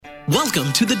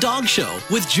Welcome to The Dog Show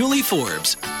with Julie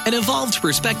Forbes, an evolved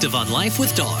perspective on life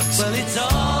with dogs. Well, it's all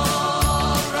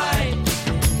right.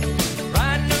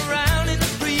 Riding around in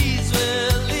the breeze.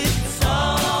 Well, it's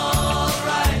all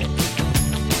right.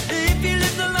 If you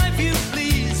live the life you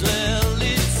please. Well,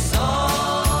 it's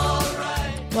all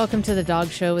right. Welcome to The Dog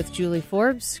Show with Julie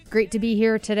Forbes. Great to be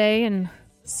here today in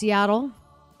Seattle.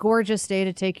 Gorgeous day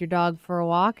to take your dog for a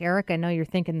walk. Eric, I know you're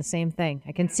thinking the same thing.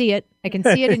 I can see it. I can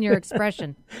see it in your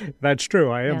expression. That's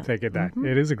true. I am thinking that.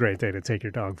 It is a great day to take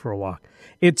your dog for a walk.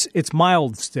 It's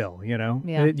mild still, you know.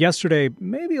 Yeah. Yesterday,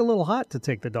 maybe a little hot to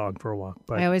take the dog for a walk.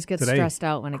 But I always get today, stressed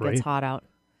out when it great. gets hot out.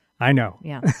 I know.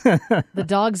 Yeah. The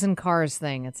dogs and cars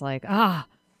thing. It's like,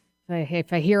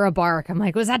 if I hear a bark, I'm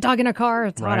like, was that dog in a car?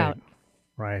 It's hot out.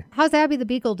 Right. How's Abby the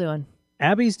Beagle doing?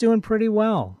 Abby's doing pretty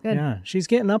well. Good. Yeah, she's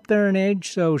getting up there in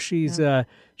age, so she's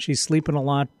sleeping a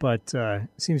lot, but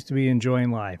seems to be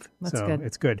enjoying life. That's so good.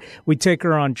 It's good. We take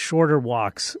her on shorter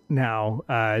walks now,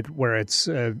 where it's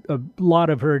a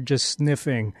lot of her just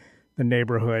sniffing the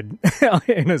neighborhood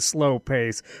in a slow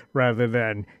pace, rather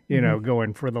than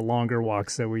going for the longer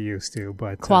walks that we used to.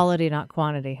 But Quality, not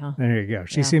quantity, huh? there you go.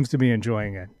 She seems to be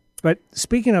enjoying it. But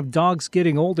speaking of dogs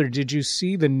getting older, did you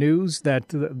see the news that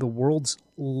the world's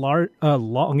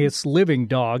longest living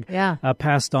dog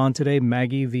passed on today,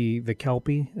 Maggie the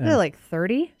Kelpie? They're like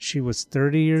 30? She was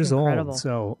 30 years incredible. old.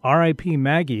 So R.I.P.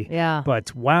 Maggie. Yeah.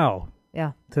 But wow.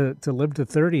 Yeah. To live to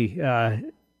 30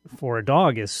 for a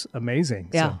dog is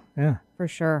amazing. Yeah. So, yeah. For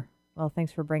sure. Well,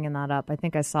 thanks for bringing that up. I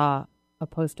think I saw a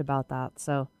post about that.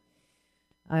 So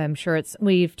I'm sure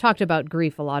we've talked about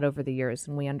grief a lot over the years,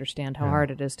 and we understand how hard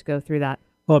it is to go through that.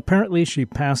 Well, apparently she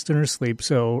passed in her sleep,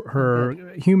 so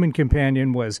her human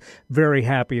companion was very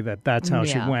happy that that's how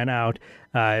she went out,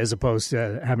 as opposed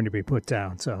to having to be put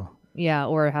down. So yeah,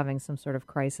 or having some sort of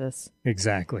crisis.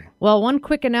 Exactly. Well, one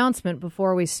quick announcement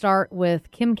before we start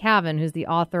with Kim Kavin, who's the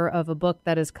author of a book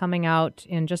that is coming out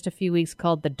in just a few weeks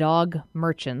called The Dog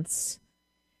Merchants.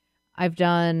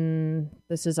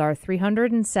 This is our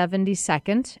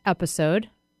 372nd episode.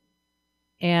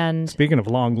 And speaking of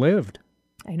long-lived.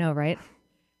 I know, right?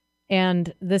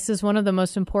 And this is one of the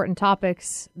most important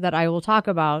topics that I will talk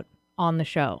about on the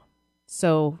show.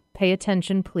 So pay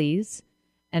attention, please,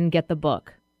 and get the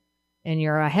book. And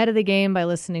you're ahead of the game by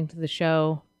listening to the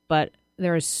show, but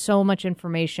there is so much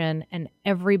information, and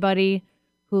everybody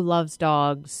who loves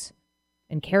dogs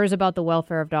and cares about the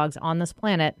welfare of dogs on this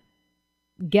planet,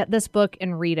 get this book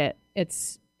and read it.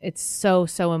 It's so,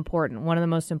 so important. One of the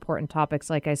most important topics,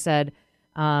 like I said.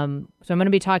 So I'm going to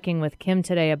be talking with Kim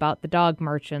today about the dog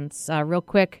merchants. Real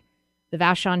quick, the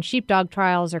Vashon Sheepdog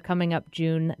Trials are coming up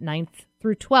June 9th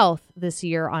through 12th this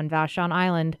year on Vashon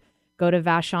Island. Go to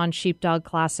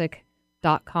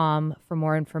VashonSheepdogClassic.com for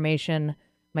more information.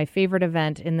 My favorite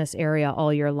event in this area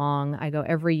all year long. I go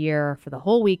every year for the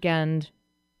whole weekend.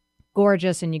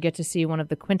 Gorgeous, and you get to see one of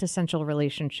the quintessential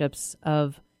relationships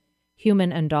of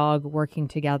human and dog working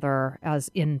together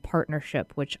as in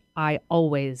partnership, which I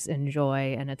always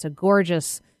enjoy. And it's a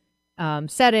gorgeous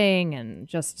setting and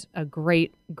just a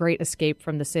great, great escape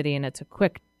from the city. And it's a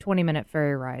quick 20-minute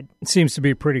ferry ride. It seems to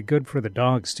be pretty good for the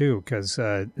dogs, too, because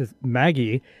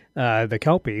Maggie, the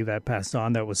Kelpie that passed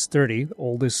on, that was 30,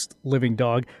 oldest living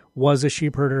dog, was a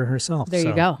sheep herder herself. There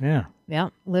you go. Yeah.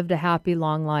 Yeah. Lived a happy,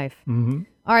 long life. Mm-hmm.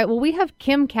 All right. Well, we have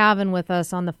Kim Kavin with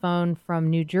us on the phone from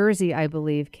New Jersey, I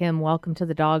believe. Kim, welcome to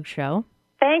the Dog Show.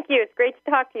 Thank you. It's great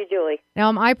to talk to you, Julie. Now,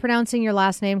 am I pronouncing your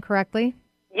last name correctly?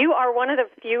 You are one of the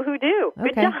few who do.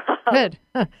 Good Okay. job. Good.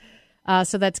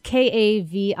 So that's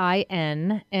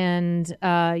Kavin, and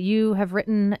you have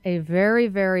written a very,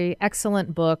 very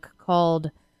excellent book called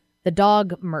The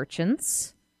Dog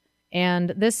Merchants.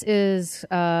 And this is,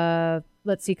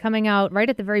 coming out right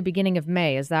at the very beginning of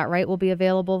May. Is that right? Will be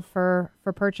available for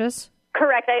purchase?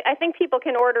 Correct. I think people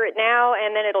can order it now,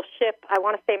 and then it'll ship, I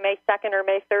want to say May 2nd or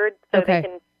May 3rd. So Okay. they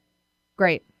can.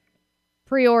 Great.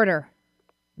 Pre-order.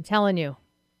 I'm telling you.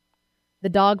 The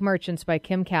Dog Merchants by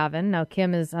Kim Kavin. Now,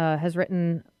 Kim has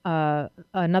written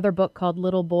another book called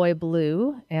Little Boy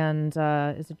Blue, and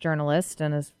is a journalist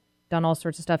and has done all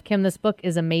sorts of stuff. Kim, this book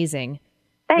is amazing.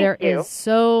 There is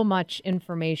so much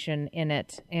information in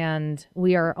it, and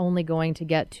we are only going to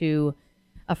get to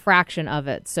a fraction of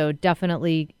it. So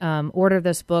definitely order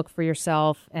this book for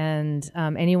yourself and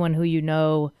anyone who you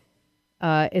know.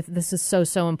 This is so,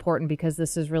 so important because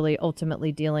this is really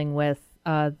ultimately dealing with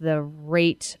the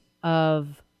rate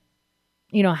of,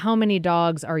 how many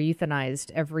dogs are euthanized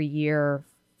every year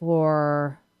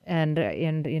and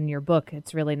in your book,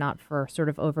 it's really not for sort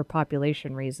of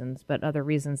overpopulation reasons, but other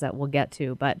reasons that we'll get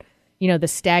to. But, the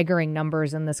staggering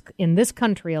numbers in this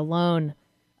country alone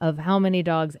of how many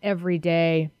dogs every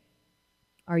day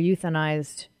are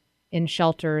euthanized in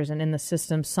shelters and in the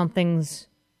system. Something's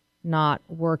not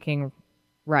working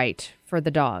right for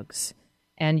the dogs.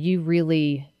 And you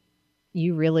really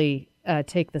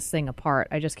take this thing apart.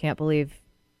 I just can't believe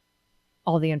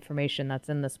all the information that's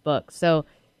in this book. So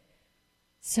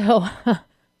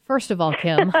first of all,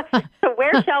 Kim. So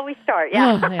where shall we start?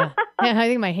 Yeah. Yeah. I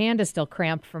think my hand is still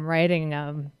cramped from writing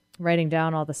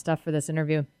down all the stuff for this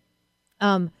interview.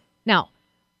 Now,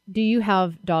 do you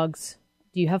have dogs?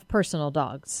 Do you have personal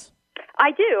dogs?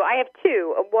 I do. I have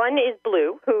two. One is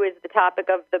Blue, who is the topic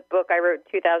of the book I wrote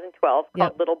in 2012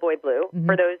 called Little Boy Blue. Mm-hmm.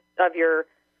 For those of your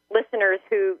listeners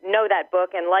who know that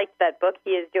book and liked that book,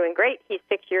 he is doing great. He's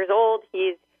 6 years old.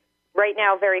 He's right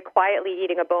now very quietly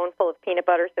eating a bone full of peanut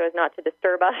butter so as not to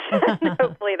disturb us.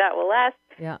 Hopefully that will last.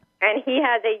 Yeah. And he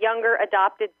has a younger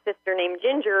adopted sister named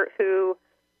Ginger who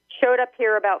showed up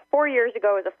here about 4 years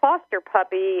ago as a foster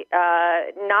puppy,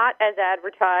 not as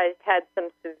advertised, had some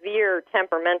severe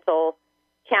temperamental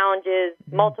challenges,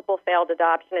 multiple failed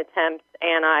adoption attempts,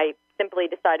 and I simply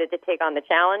decided to take on the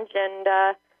challenge. And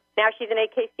now she's an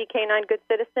AKC Canine Good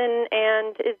Citizen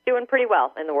and is doing pretty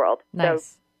well in the world. Nice. So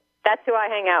that's who I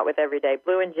hang out with every day,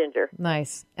 Blue and Ginger.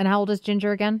 Nice. And how old is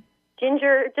Ginger again?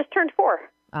 Ginger just turned 4.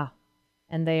 Ah,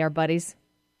 and they are buddies?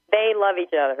 They love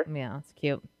each other. Yeah, that's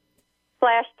cute.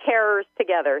 / terrors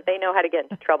together. They know how to get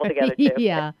into trouble together, too.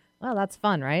 Yeah. Well, that's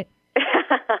fun, right?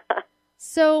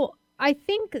 So I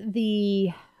think the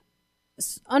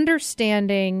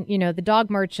understanding, the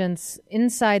dog merchants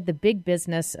inside the big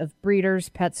business of breeders,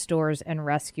 pet stores, and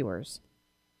rescuers.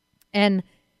 And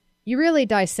you really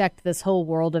dissect this whole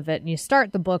world of it, and you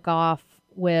start the book off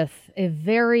with a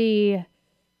very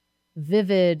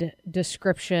vivid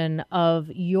description of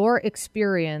your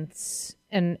experience.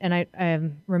 And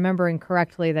I'm remembering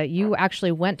correctly that you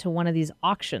actually went to one of these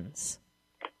auctions.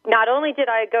 Not only did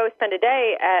I go spend a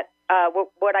day at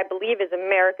what I believe is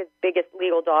America's biggest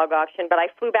legal dog auction, but I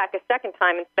flew back a second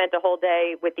time and spent a whole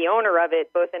day with the owner of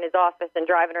it, both in his office and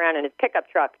driving around in his pickup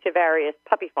truck to various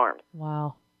puppy farms.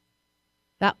 Wow.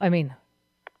 Because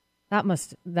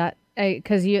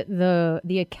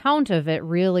the account of it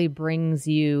really brings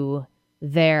you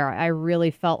there. I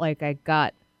really felt like I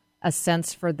got a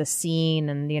sense for the scene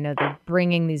and, the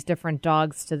bringing these different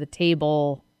dogs to the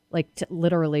table, like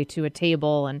literally to a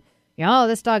table and,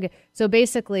 this dog. So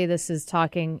basically this is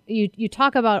you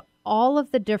talk about all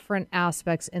of the different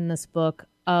aspects in this book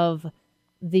of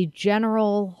the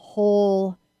general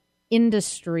whole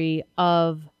industry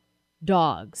of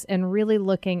dogs and really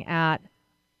looking at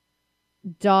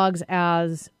dogs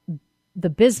as the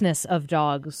business of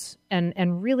dogs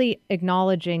and really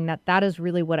acknowledging that is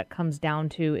really what it comes down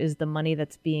to is the money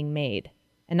that's being made.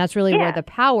 And that's really where the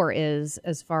power is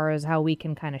as far as how we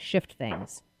can kind of shift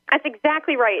things. That's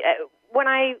exactly right.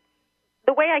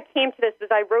 The way I came to this was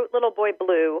I wrote Little Boy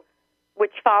Blue,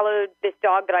 which followed this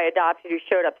dog that I adopted who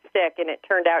showed up sick, and it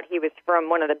turned out he was from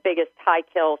one of the biggest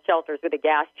high-kill shelters with a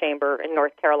gas chamber in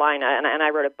North Carolina, and I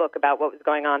wrote a book about what was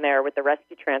going on there with the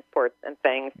rescue transports and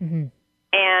things. Mm-hmm.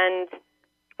 And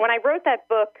when I wrote that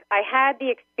book, I had the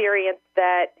experience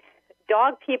that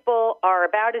dog people are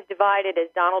about as divided as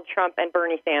Donald Trump and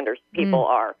Bernie Sanders people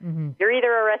are. Mm-hmm. You're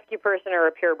either a rescue person or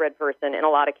a purebred person in a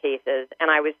lot of cases,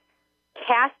 and I was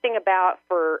casting about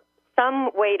for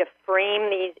some way to frame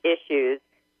these issues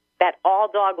that all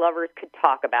dog lovers could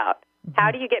talk about. Mm-hmm.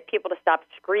 How do you get people to stop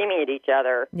screaming at each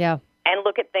other and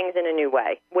look at things in a new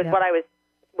way? Was what I was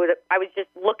just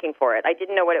looking for it. I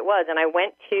didn't know what it was, and I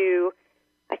went to,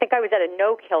 I think I was at a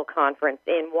no-kill conference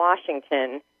in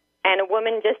Washington, and a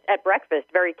woman just at breakfast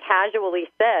very casually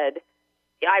said,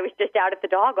 I was just out at the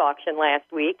dog auction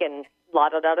last week, and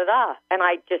la-da-da-da-da. And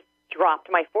I just dropped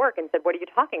my fork and said, what are you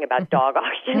talking about, dog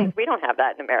auctions? We don't have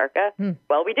that in America.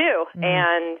 Well, we do,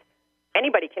 and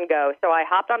anybody can go. So I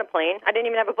hopped on a plane. I didn't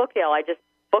even have a book deal. I just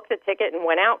booked a ticket and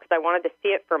went out because I wanted to see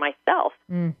it for myself.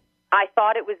 I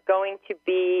thought it was going to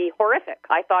be horrific.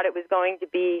 I thought it was going to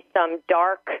be some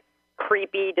dark,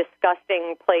 creepy,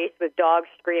 disgusting place with dogs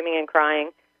screaming and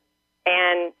crying.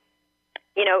 And,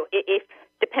 if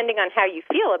depending on how you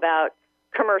feel about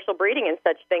commercial breeding and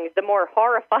such things, the more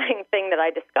horrifying thing that I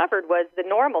discovered was the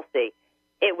normalcy.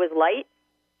 It was light.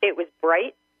 It was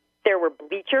bright. There were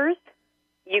bleachers.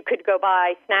 You could go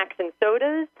buy snacks and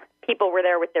sodas. People were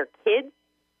there with their kids.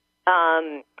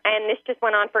 And this just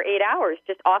went on for 8 hours,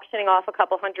 just auctioning off a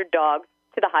couple hundred dogs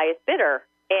to the highest bidder.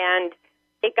 And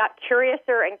it got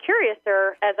curiouser and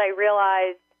curiouser as I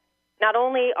realized not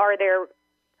only are there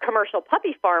commercial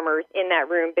puppy farmers in that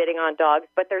room bidding on dogs,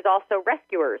 but there's also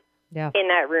rescuers in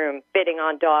that room bidding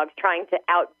on dogs, trying to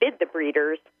outbid the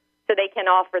breeders so they can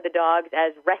offer the dogs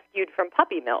as rescued from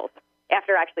puppy mills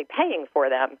after actually paying for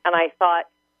them. And I thought,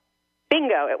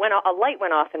 bingo, a light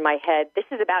went off in my head. This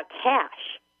is about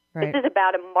cash. Right. This is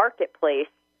about a marketplace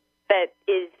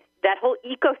that whole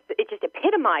ecosystem. It just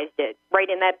epitomized it right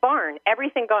in that barn.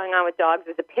 Everything going on with dogs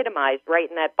was epitomized right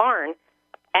in that barn.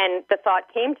 And the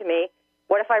thought came to me,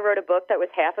 what if I wrote a book that was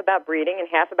half about breeding and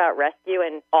half about rescue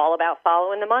and all about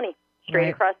following the money straight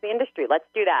Right. across the industry? Let's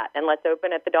do that, and let's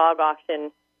open at the dog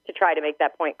auction to try to make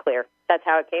that point clear. That's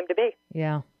how it came to be.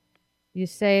 Yeah. You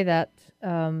say that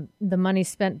the money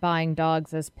spent buying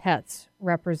dogs as pets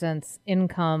represents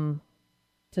income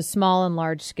to small and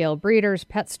large-scale breeders,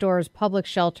 pet stores, public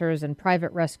shelters, and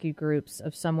private rescue groups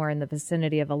of somewhere in the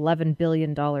vicinity of $11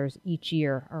 billion each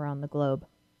year around the globe.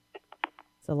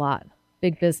 It's a lot.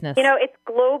 Big business. You know, it's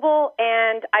global,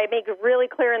 and I make it really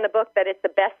clear in the book that it's the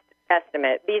best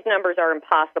estimate. These numbers are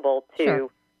impossible to Sure.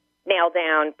 nail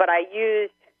down, but I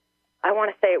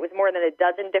want to say it was more than a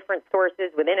dozen different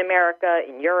sources within America,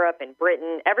 in Europe, in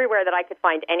Britain, everywhere that I could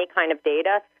find any kind of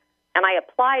data, and I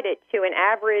applied it to an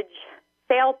average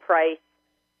sale price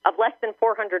of less than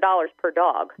 $400 per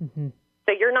dog. Mm-hmm.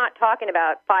 So you're not talking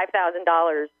about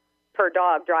 $5,000 per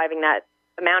dog driving that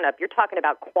amount up. You're talking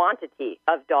about quantity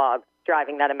of dogs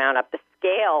driving that amount up. The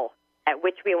scale at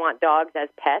which we want dogs as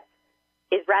pets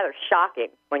is rather shocking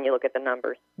when you look at the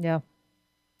numbers. Yeah.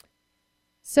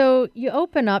 So you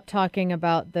open up talking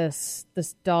about the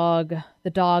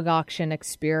dog auction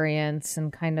experience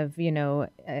and kind of,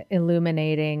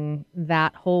 illuminating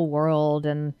that whole world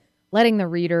and letting the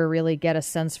reader really get a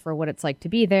sense for what it's like to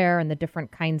be there and the different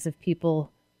kinds of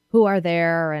people who are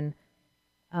there. And,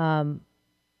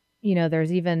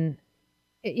 there's even,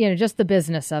 just the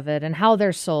business of it and how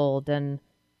they're sold. And,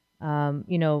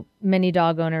 many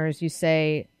dog owners, you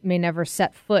say, may never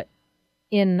set foot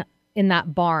in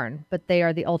that barn, but they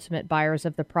are the ultimate buyers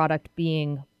of the product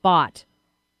being brought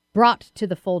to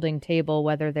the folding table,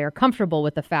 whether they're comfortable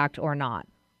with the fact or not.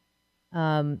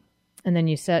 And then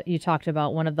you talked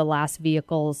about one of the last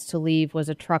vehicles to leave was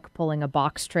a truck pulling a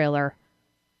box trailer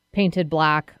painted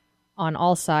black on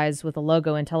all sides with a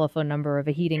logo and telephone number of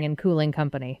a heating and cooling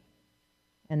company.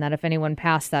 And that if anyone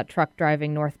passed that truck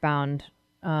driving northbound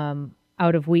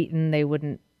out of Wheaton, they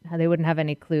wouldn't have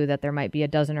any clue that there might be a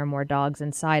dozen or more dogs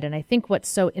inside. And I think what's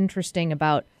so interesting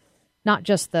about not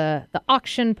just the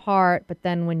auction part, but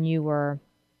then when you were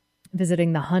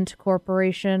visiting the Hunt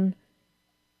Corporation,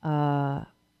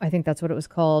 I think that's what it was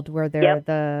called, where they're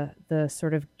the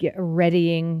sort of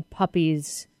readying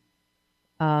puppies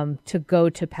to go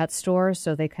to pet stores.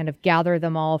 So they kind of gather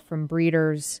them all from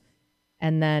breeders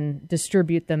and then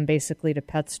distribute them basically to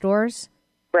pet stores.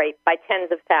 Right, by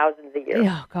tens of thousands a year.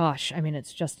 Oh gosh, I mean,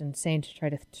 it's just insane to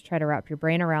try to wrap your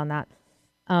brain around that.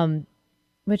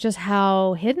 Which is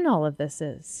how hidden all of this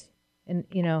is, and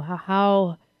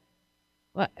how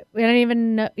we don't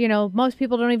even know, most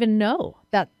people don't even know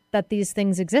that these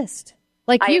things exist.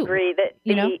 Like I agree that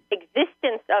the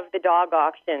existence of the dog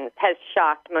auctions has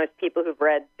shocked most people who've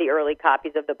read the early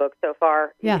copies of the book so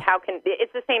far. Yeah.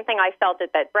 It's the same thing I felt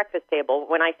at that breakfast table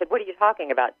when I said, "What are you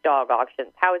talking about, dog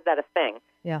auctions? How is that a thing?"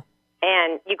 Yeah.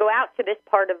 And you go out to this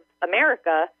part of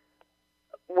America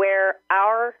where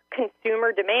our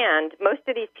consumer demand, most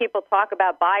of these people talk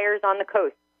about buyers on the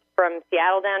coast, from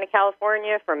Seattle down to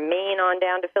California, from Maine on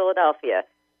down to Philadelphia.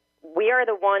 We are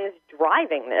the ones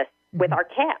driving this with our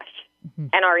cash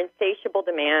and our insatiable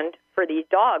demand for these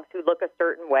dogs who look a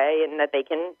certain way and that they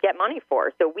can get money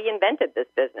for. So we invented this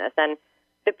business. And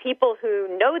the people who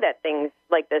know that things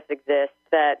like this exist,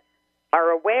 that are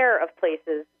aware of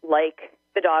places like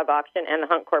the dog auction and the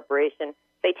Hunt Corporation,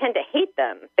 they tend to hate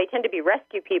them. They tend to be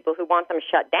rescue people who want them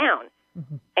shut down.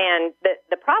 And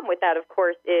the problem with that, of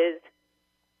course, is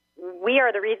we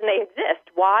are the reason they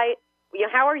exist. Why?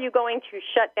 How are you going to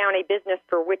shut down a business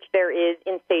for which there is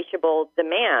insatiable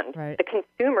demand? Right. The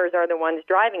consumers are the ones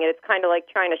driving it. It's kind of like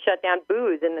trying to shut down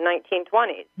booze in the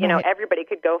 1920s. Right. Everybody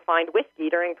could go find whiskey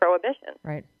during Prohibition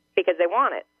Right. because they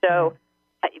want it. So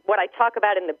what I talk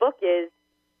about in the book is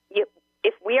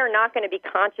if we are not going to be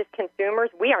conscious consumers,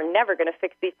 we are never going to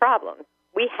fix these problems.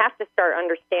 We have to start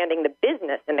understanding the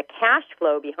business and the cash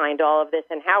flow behind all of this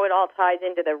and how it all ties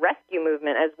into the rescue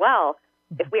movement as well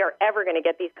if we are ever going to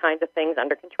get these kinds of things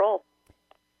under control.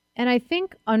 And I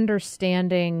think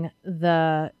understanding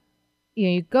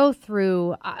you go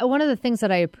through, one of the things that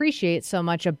I appreciate so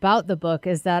much about the book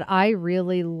is that I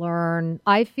really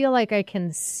I feel like I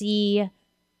can see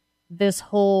this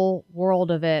whole world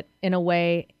of it in a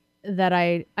way that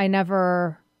I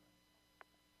never,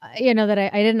 that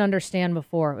I didn't understand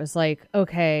before. It was like,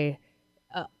 okay,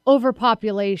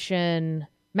 overpopulation,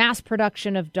 mass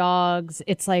production of dogs.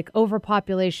 It's like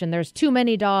overpopulation. There's too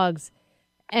many dogs.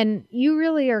 And you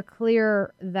really are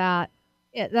clear that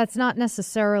that's not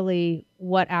necessarily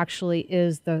what actually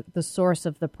is the source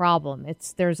of the problem.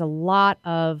 There's a lot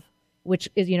of, which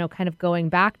is, kind of going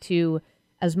back to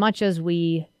as much as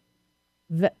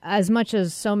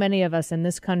so many of us in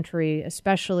this country,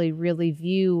 especially, really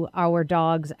view our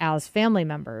dogs as family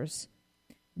members.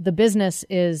 The business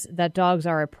is that dogs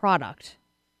are a product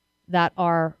that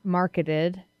are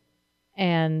marketed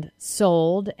and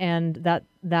sold, and that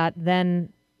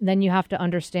then you have to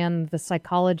understand the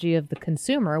psychology of the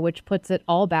consumer, which puts it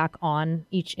all back on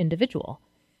each individual.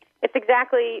 It's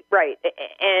exactly right.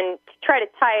 And to try to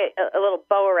tie a little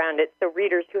bow around it so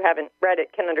readers who haven't read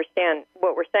it can understand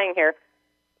what we're saying here,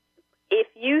 if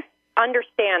you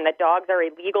understand that dogs are a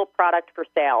legal product for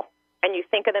sale and you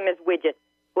think of them as widgets,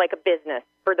 like a business,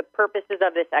 for the purposes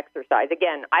of this exercise.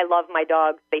 Again, I love my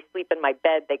dogs. They sleep in my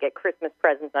bed. They get Christmas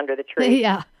presents under the tree.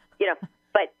 Yeah.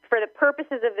 But for the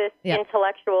purposes of this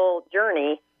intellectual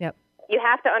journey, you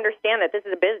have to understand that this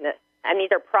is a business, and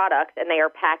these are products, and they are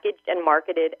packaged and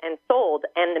marketed and sold.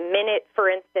 And the minute, for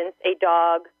instance, a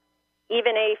dog,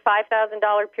 even a $5,000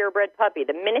 purebred puppy,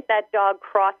 the minute that dog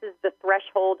crosses the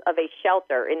threshold of a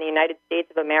shelter in the United States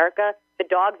of America, the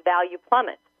dog's value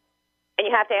plummets. And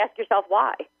you have to ask yourself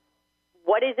why.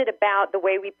 What is it about the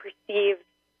way we perceive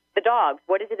the dogs?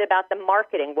 What is it about the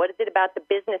marketing? What is it about the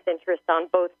business interests on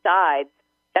both sides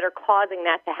that are causing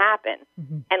that to happen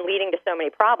and leading to so many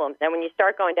problems? And when you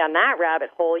start going down that rabbit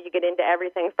hole, you get into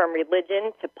everything from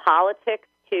religion to politics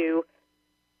to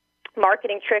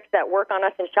marketing tricks that work on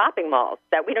us in shopping malls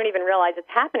that we don't even realize it's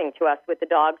happening to us with the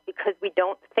dogs because we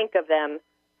don't think of them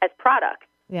as products.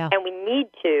 Yeah. And we need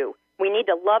to. We need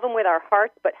to love them with our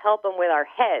hearts, but help them with our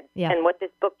heads. Yeah. And what this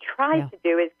book tries to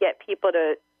do is get people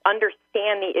to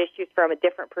understand the issues from a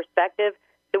different perspective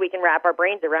so we can wrap our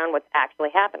brains around what's actually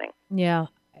happening. Yeah.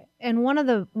 And one of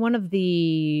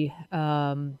the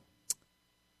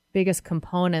biggest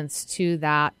components to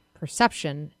that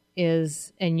perception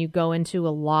is, and you go into a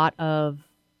lot of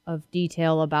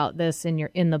detail about this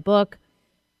in the book,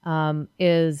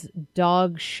 is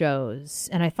dog shows.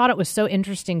 And I thought it was so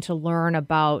interesting to learn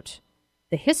about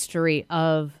the history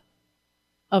of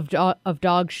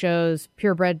dog shows,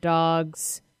 purebred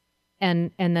dogs,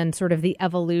 and then sort of the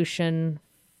evolution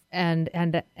and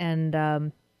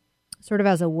sort of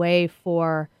as a way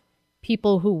for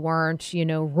people who weren't,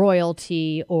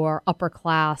 royalty or upper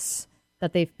class,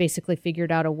 that they've basically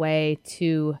figured out a way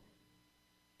to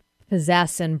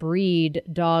possess and breed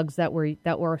dogs that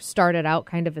were started out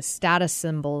kind of as status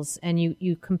symbols. And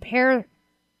you compare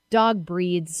dog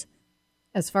breeds,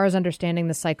 as far as understanding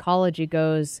the psychology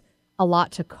goes, a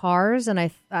lot to cars. And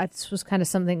that was kind of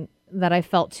something that I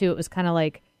felt too. It was kind of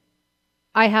like,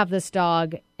 I have this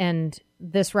dog and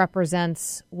this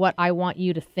represents what I want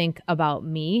you to think about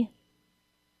me.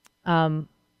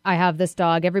 I have this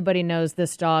dog. Everybody knows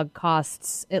this dog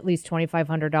costs at least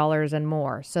 $2,500 and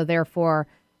more. So therefore,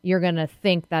 you're going to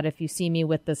think that if you see me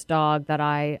with this dog, that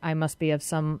I must be of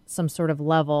some sort of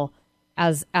level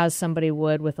as somebody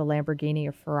would with a Lamborghini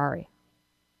or Ferrari.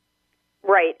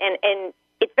 Right. And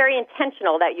it's very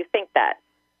intentional that you think that,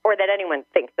 or that anyone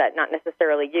thinks that, not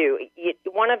necessarily you.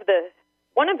 One of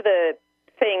the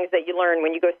things that you learn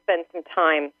when you go spend some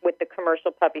time with the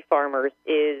commercial puppy farmers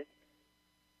is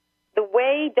the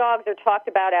way dogs are talked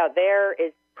about out there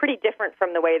is pretty different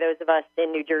from the way those of us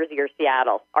in New Jersey or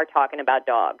Seattle are talking about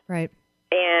dogs. Right.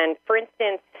 And, for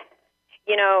instance,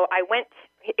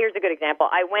 here's a good example.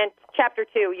 I went, Chapter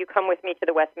 2, you come with me to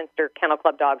the Westminster Kennel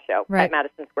Club Dog Show at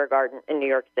Madison Square Garden in New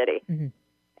York City. Mm-hmm.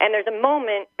 And there's a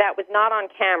moment that was not on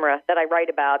camera that I write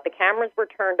about. The cameras were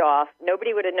turned off.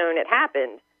 Nobody would have known it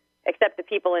happened except the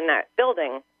people in that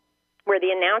building, where the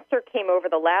announcer came over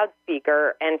the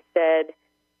loudspeaker and said,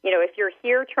 if you're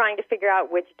here trying to figure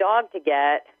out which dog to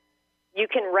get, you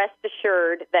can rest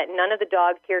assured that none of the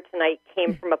dogs here tonight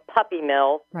came from a puppy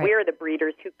mill. Right. We're the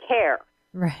breeders who care.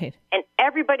 Right. And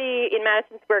everybody in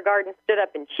Madison Square Garden stood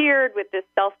up and cheered with this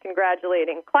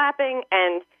self-congratulating clapping.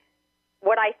 And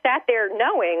what I sat there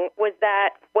knowing was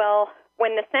that,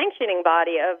 when the sanctioning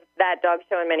body of that dog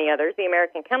show and many others, the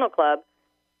American Kennel Club,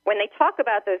 when they talk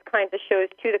about those kinds of shows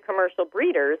to the commercial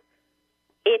breeders,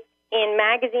 it's in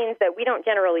magazines that we don't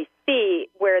generally see,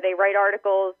 where they write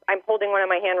articles. I'm holding one in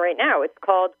my hand right now. It's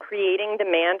called Creating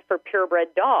Demand for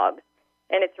Purebred Dogs.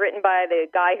 And it's written by the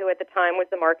guy who at the time was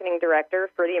the marketing director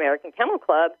for the American Kennel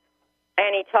Club.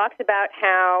 And he talks about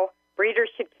how breeders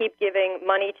should keep giving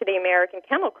money to the American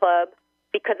Kennel Club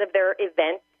because of their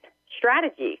event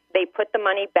strategy. They put the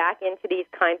money back into these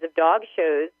kinds of dog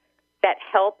shows that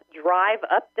help drive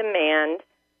up demand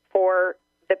for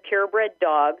the purebred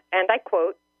dog, and I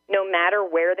quote, no matter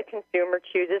where the consumer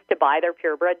chooses to buy their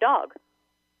purebred dog,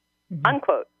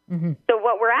 unquote. So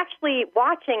what we're actually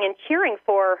watching and cheering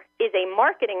for is a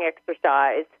marketing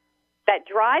exercise that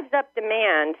drives up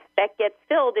demand that gets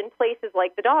filled in places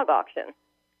like the dog auction.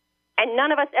 And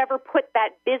none of us ever put that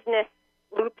business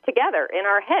loop together in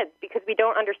our heads because we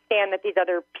don't understand that these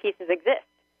other pieces exist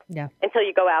until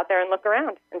you go out there and look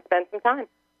around and spend some time.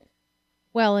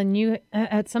 Well, and you,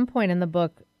 at some point in the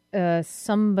book,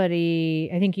 somebody,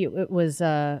 I think it was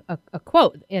a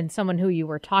quote, and someone who you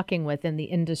were talking with in the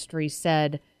industry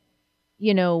said,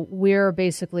 you know, we're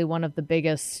basically one of the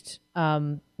biggest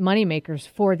moneymakers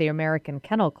for the American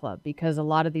Kennel Club because a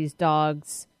lot of these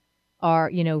dogs are,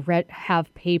 you know,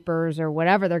 have papers or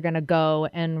whatever. They're going to go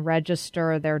and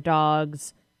register their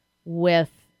dogs with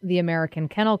the American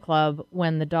Kennel Club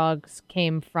when the dogs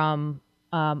came from,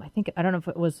 I don't know if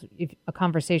it was a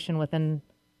conversation within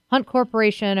Hunt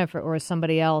Corporation or if it was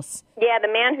somebody else. Yeah, the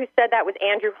man who said that was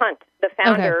Andrew Hunt, the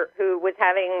founder, who was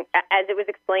having, as it was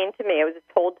explained to me, it was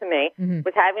told to me,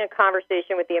 was having a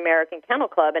conversation with the American Kennel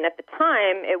Club. And at the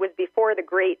time, it was before the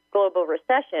great global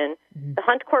recession, the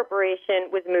Hunt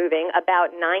Corporation was moving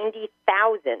about 90,000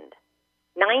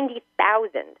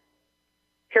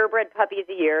 purebred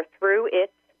puppies a year through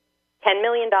its $10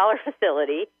 million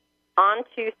facility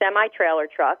onto semi-trailer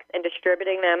trucks and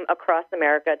distributing them across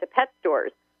America to pet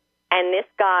stores. And this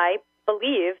guy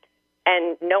believed,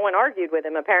 and no one argued with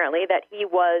him apparently, that he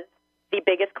was the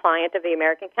biggest client of the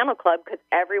American Kennel Club because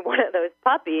every one of those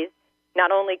puppies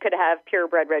not only could have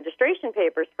purebred registration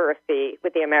papers for a fee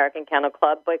with the American Kennel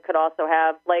Club, but could also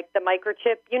have like the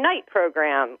Microchip Unite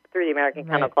program through the American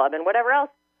Kennel Club and whatever else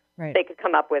they could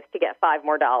come up with to get $5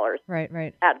 more out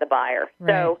of the buyer.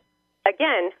 So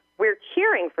again, we're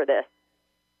cheering for this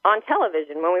on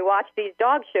television. When we watch these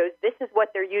dog shows, this is what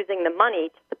they're using the money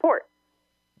to support.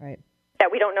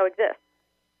 That we don't know exists.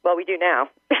 Well, we do now.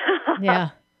 Yeah.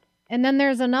 And then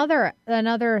there's another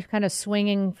kind of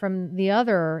swinging from the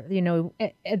other, you know,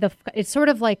 it's sort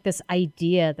of like this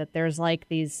idea that there's like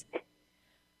these,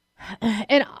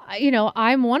 and, you know,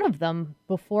 I'm one of them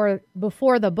before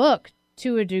the book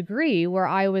to a degree where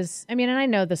and I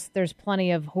know there's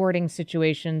plenty of hoarding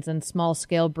situations and small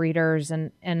scale breeders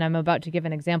and I'm about to give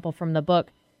an example from the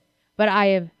book, but I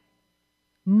have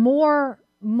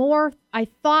I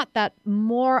thought that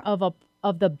more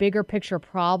of the bigger picture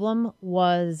problem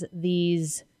was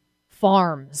these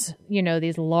farms, you know,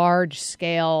 these large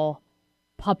scale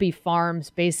puppy farms,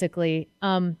 basically.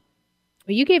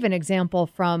 You gave an example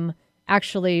from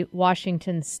actually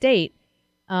Washington State,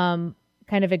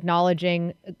 kind of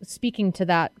speaking to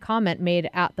that comment made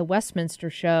at the Westminster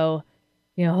show,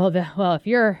 you know, if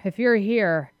you're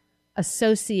here,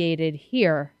 associated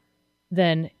here,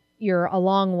 then you're a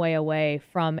long way away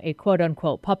from a quote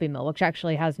unquote puppy mill, which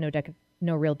actually has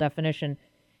no real definition.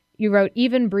 You wrote,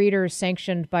 even breeders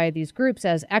sanctioned by these groups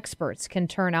as experts can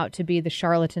turn out to be the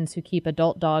charlatans who keep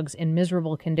adult dogs in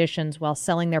miserable conditions while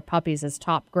selling their puppies as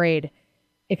top grade.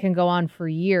 It can go on for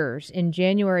years. In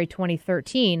January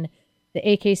 2013, the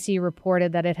AKC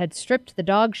reported that it had stripped the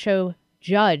dog show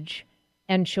judge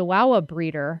and Chihuahua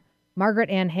breeder, Margaret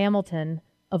Ann Hamilton,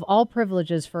 of all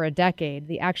privileges for a decade.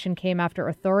 The action came after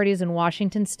authorities in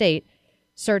Washington State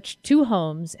searched 2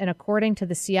 homes and, according to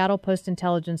the Seattle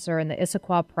Post-Intelligencer and the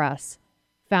Issaquah Press,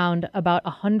 found about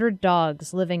 100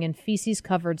 dogs living in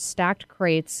feces-covered stacked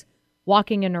crates,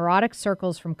 walking in neurotic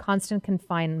circles from constant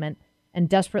confinement and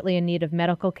desperately in need of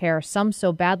medical care, some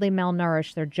so badly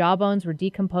malnourished their jawbones were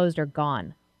decomposed or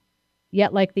gone.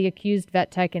 Yet, like the accused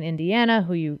vet tech in Indiana,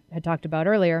 who you had talked about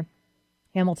earlier,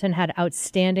 Hamilton had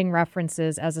outstanding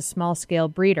references as a small-scale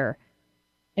breeder,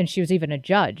 and she was even a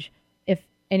judge, if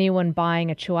anyone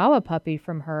buying a Chihuahua puppy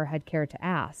from her had cared to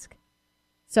ask.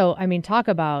 So, I mean, talk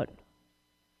about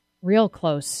real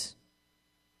close,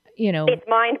 you know. It's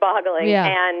mind-boggling. Yeah.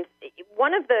 And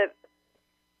one of the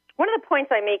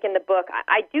points I make in the book,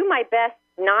 I do my best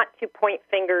not to point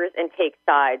fingers and take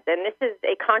sides. And this is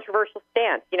a controversial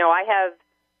stance. You know, I have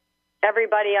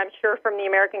everybody, I'm sure, from the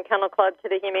American Kennel Club to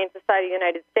the Humane Society of the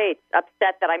United States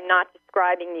upset that I'm not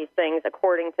describing these things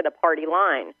according to the party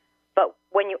line. But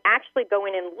when you actually go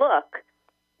in and look,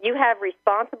 you have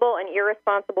responsible and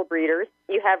irresponsible breeders,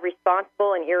 you have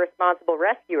responsible and irresponsible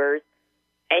rescuers,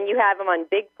 and you have them on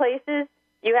big places,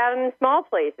 you have them in small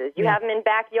places, you have them in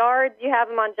backyards, you have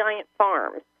them on giant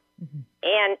farms.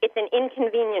 And it's an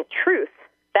inconvenient truth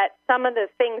that some of the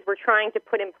things we're trying to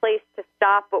put in place to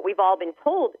stop what we've all been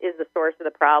told is the source of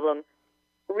the problem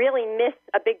really miss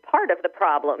a big part of the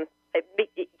problem.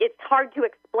 It's hard to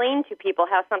explain to people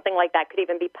how something like that could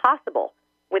even be possible.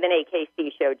 with an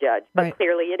AKC show judge, but Right.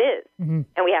 clearly it is. And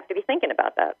we have to be thinking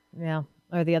about that. Yeah.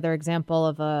 Or the other example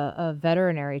of a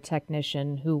veterinary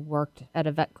technician who worked at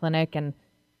a vet clinic, and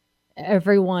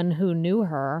everyone who knew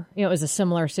her, it was a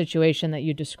similar situation that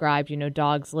you described,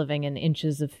 dogs living in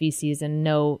inches of feces and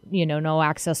no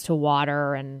access to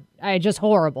water, and just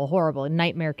horrible,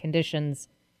 nightmare conditions.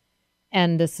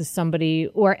 And this is somebody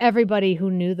where everybody who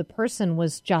knew the person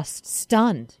was just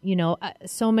stunned.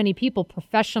 So many people,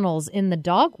 professionals in the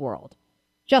dog world,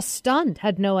 just stunned,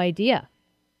 had no idea.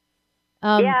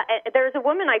 Yeah, there's a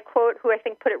woman I quote who I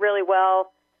think put it really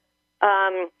well,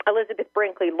 Elizabeth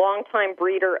Brinkley, longtime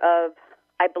breeder of,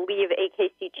 I believe,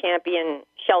 AKC champion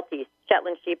Shelties,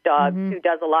 Shetland sheepdogs, who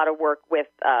does a lot of work with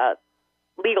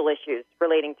legal issues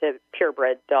relating to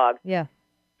purebred dogs. Yeah.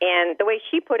 And the way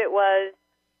she put it was,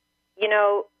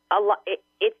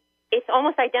 it's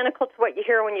almost identical to what you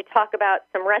hear when you talk about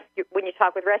when you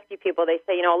talk with rescue people. They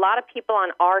say, a lot of people on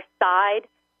our side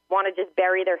want to just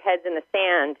bury their heads in the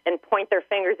sand and point their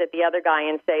fingers at the other guy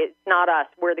and say, it's not us,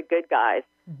 we're the good guys.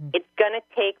 It's going to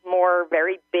take more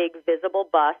very big, visible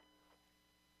busts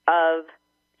of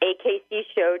AKC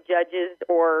show judges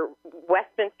or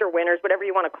Westminster winners, whatever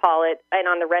you want to call it. And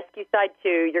on the rescue side,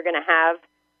 too, you're going to have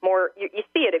more. You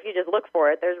see it if you just look for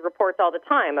it. There's reports all the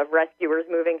time of rescuers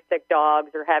moving sick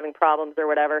dogs or having problems or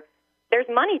whatever. There's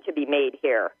money to be made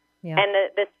here. Yeah. And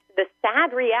the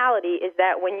sad reality is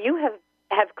that when you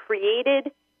have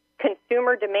created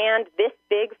consumer demand this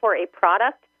big for a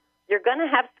product, you're going to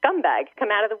have scumbags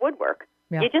come out of the woodwork.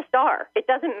 Yeah. You just are. It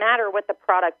doesn't matter what the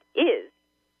product is.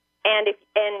 And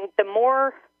the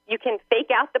more you can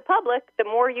fake out the public, the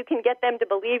more you can get them to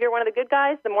believe you're one of the good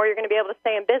guys, the more you're going to be able to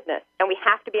stay in business. And we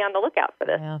have to be on the lookout for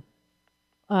this. Yeah.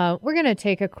 We're going to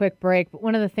take a quick break. But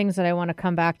one of the things that I want to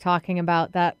come back talking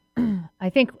about that I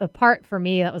think a part for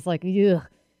me that was like, ugh,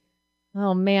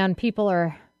 oh man, people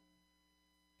are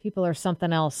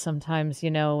something else sometimes,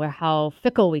 how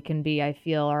fickle we can be, I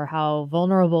feel, or how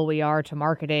vulnerable we are to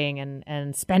marketing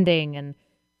and spending and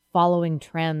following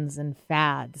trends and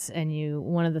fads. And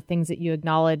one of the things that you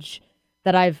acknowledge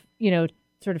that I've,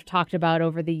 sort of talked about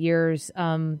over the years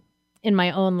in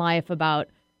my own life about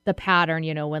the pattern,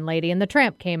 when Lady and the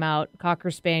Tramp came out,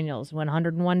 Cocker Spaniels, when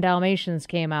 101 Dalmatians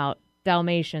came out,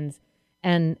 Dalmatians,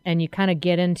 and you kind of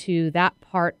get into that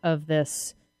part of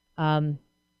this,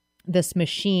 this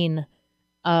machine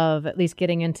of at least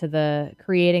getting into the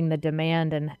creating the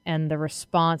demand and the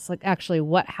response, like actually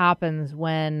what happens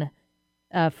when,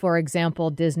 for example,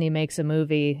 Disney makes a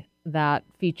movie that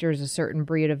features a certain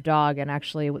breed of dog and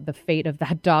actually the fate of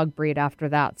that dog breed after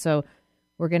that. So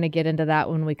we're going to get into that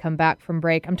when we come back from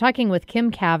break. I'm talking with Kim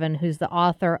Kavin, who's the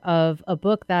author of a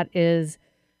book that is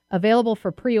available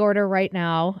for pre-order right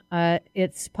now.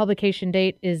 Its publication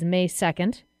date is May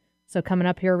 2nd. So coming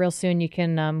up here real soon, you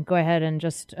can go ahead and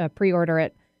just pre-order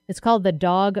it. It's called The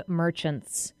Dog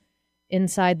Merchants,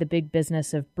 Inside the Big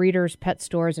Business of Breeders, Pet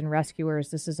Stores, and Rescuers.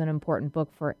 This is an important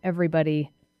book for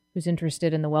everybody who's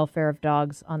interested in the welfare of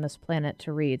dogs on this planet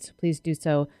to read. So please do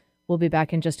so. We'll be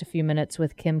back in just a few minutes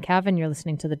with Kim Kavin. You're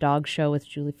listening to The Dog Show with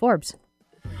Julie Forbes.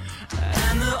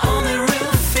 And the only real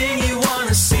thing you want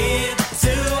to see it do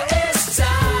is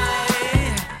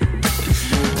die.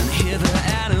 And hear the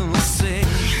animals sing.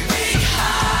 Big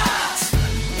heart,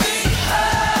 big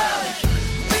hug,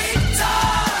 big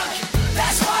dog.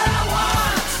 That's what I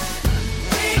want.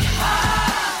 Big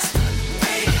heart,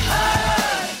 big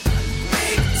hug,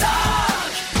 big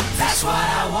dog. That's what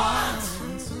I want.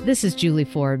 This is Julie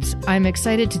Forbes. I'm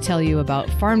excited to tell you about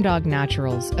Farm Dog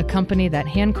Naturals, a company that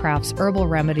handcrafts herbal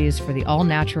remedies for the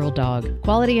all-natural dog.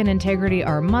 Quality and integrity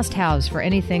are must-haves for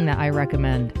anything that I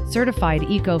recommend. Certified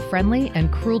eco-friendly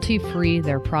and cruelty-free,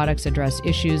 their products address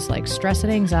issues like stress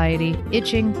and anxiety,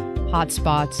 itching, hot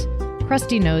spots,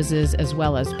 crusty noses, as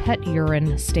well as pet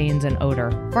urine, stains, and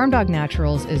odor. Farm Dog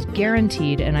Naturals is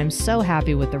guaranteed, and I'm so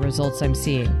happy with the results I'm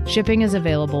seeing. Shipping is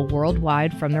available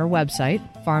worldwide from their website,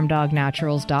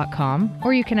 farmdognaturals.com,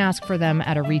 or you can ask for them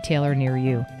at a retailer near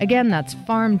you. Again, that's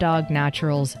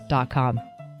farmdognaturals.com.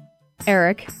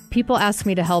 Eric, people ask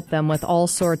me to help them with all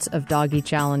sorts of doggy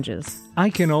challenges.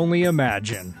 I can only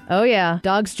imagine. Oh yeah,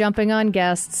 dogs jumping on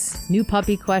guests, new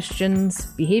puppy questions,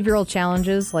 behavioral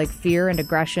challenges like fear and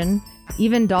aggression,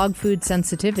 even dog food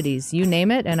sensitivities. You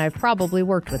name it, and I've probably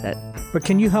worked with it. But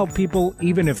can you help people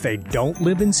even if they don't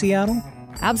live in Seattle?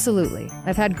 Absolutely.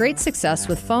 I've had great success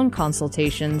with phone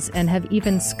consultations and have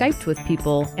even Skyped with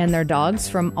people and their dogs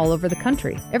from all over the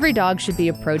country. Every dog should be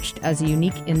approached as a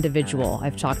unique individual.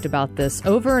 I've talked about this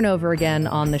over and over again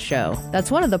on the show. That's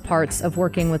one of the parts of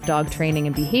working with dog training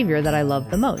and behavior that I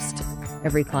love the most.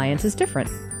 Every client is different.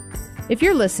 If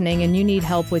you're listening and you need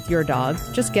help with your dog,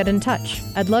 just get in touch.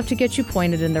 I'd love to get you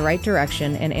pointed in the right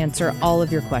direction and answer all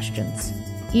of your questions.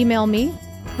 Email me,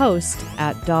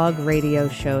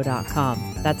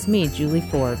 host@dogradioshow.com. That's me, Julie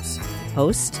Forbes,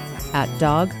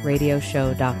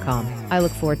 host@dogradioshow.com. I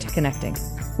look forward to connecting.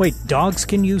 Wait, dogs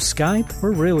can use Skype?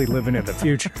 We're really living in the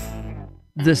future.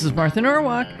 This is Martha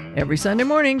Norwalk. Every Sunday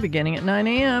morning, beginning at 9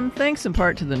 a.m., thanks in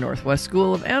part to the Northwest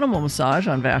School of Animal Massage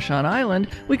on Vashon Island,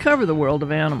 we cover the world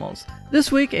of animals.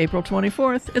 This week, April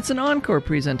 24th, it's an encore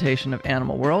presentation of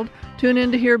Animal World. Tune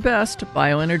in to hear Best,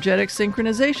 bioenergetic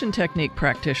synchronization technique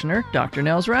practitioner Dr.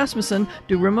 Nels Rasmussen,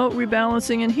 do remote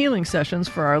rebalancing and healing sessions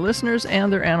for our listeners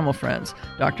and their animal friends.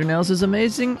 Dr. Nels is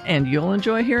amazing, and you'll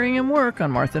enjoy hearing him work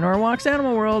on Martha Norwalk's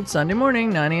Animal World, Sunday morning,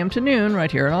 9 a.m. to noon,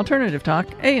 right here on Alternative Talk,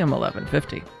 AM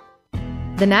 1150.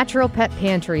 The Natural Pet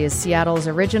Pantry is Seattle's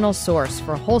original source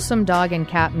for wholesome dog and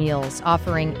cat meals,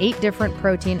 offering 8 different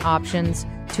protein options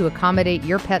to accommodate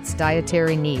your pet's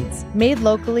dietary needs. Made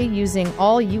locally using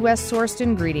all U.S.-sourced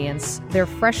ingredients, their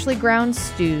freshly ground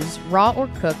stews, raw or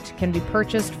cooked, can be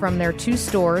purchased from their 2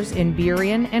 stores in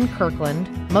Burien and Kirkland,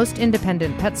 most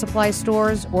independent pet supply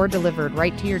stores, or delivered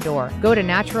right to your door. Go to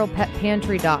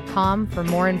naturalpetpantry.com for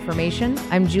more information.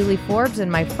 I'm Julie Forbes, and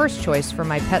my first choice for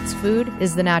my pet's food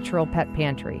is the Natural Pet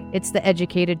Pantry. It's the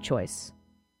educated choice.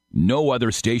 No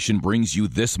other station brings you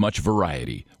this much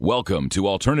variety. Welcome to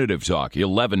Alternative Talk,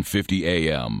 1150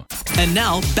 AM. And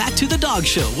now, back to the Dog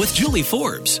Show with Julie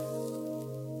Forbes.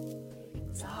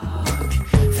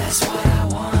 That's what I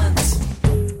want.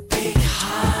 Big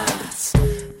hearts,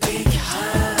 big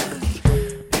hug,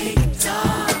 big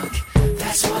dog.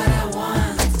 That's what I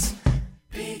want.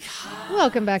 Big heart.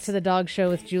 Welcome back to the Dog Show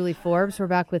with Julie Forbes. We're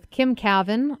back with Kim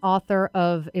Kavin, author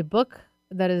of a book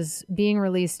that is being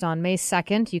released on May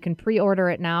 2nd. You can pre-order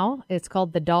it now. It's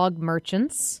called The Dog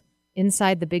Merchants,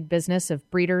 Inside the Big Business of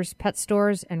Breeders, Pet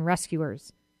Stores, and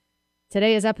Rescuers.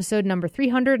 Today is episode number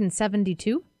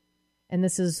 372, and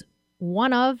this is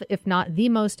one of, if not the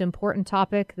most important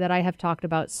topic that I have talked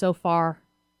about so far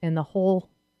in the whole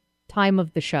time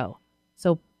of the show.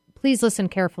 So please listen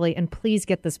carefully, and please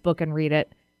get this book and read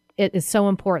it. It is so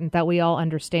important that we all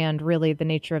understand really the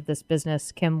nature of this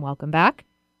business. Kim, welcome back.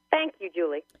 Thank you,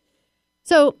 Julie.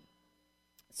 So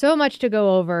much to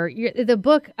go over. The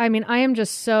book, I mean, I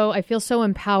feel so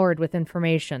empowered with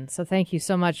information. So thank you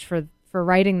so much for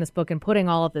writing this book and putting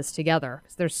all of this together,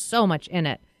 because there's so much in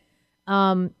it.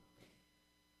 And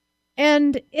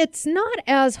it's not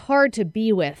as hard to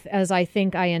be with as I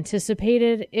think I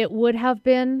anticipated it would have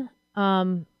been.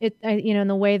 In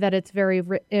the way that it's very,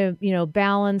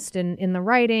 balanced in the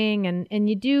writing, and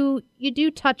you do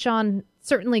touch on,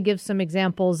 certainly give some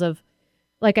examples of,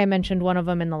 like I mentioned one of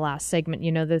them in the last segment,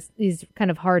 these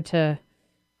kind of hard to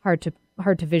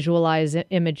visualize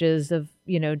images of,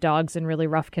 dogs in really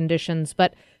rough conditions,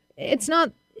 but it's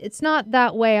not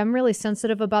that way. I'm really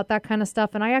sensitive about that kind of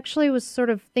stuff. And I actually was sort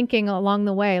of thinking along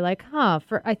the way, like,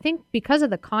 I think because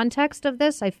of the context of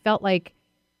this, I felt like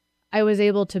I was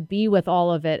able to be with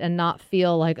all of it and not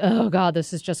feel like, oh God,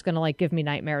 this is just going to give me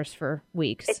nightmares for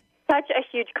weeks. It's such a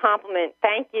huge compliment.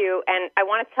 Thank you. And I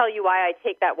want to tell you why I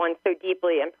take that one so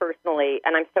deeply and personally,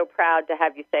 and I'm so proud to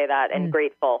have you say that and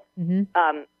grateful. Mm-hmm.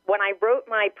 When I wrote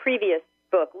my previous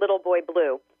book, Little Boy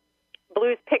Blue,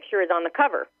 Blue's picture is on the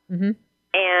cover. Mm-hmm.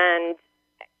 And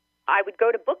I would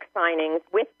go to book signings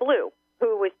with Blue,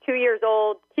 who was 2 years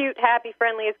old, cute, happy,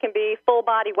 friendly as can be, full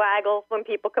body waggle when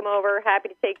people come over, happy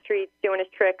to take treats, doing his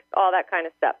tricks, all that kind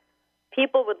of stuff.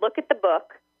 People would look at the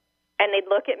book, and they'd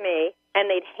look at me, and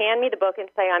they'd hand me the book and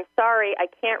say, I'm sorry, I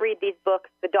can't read these books.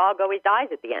 The dog always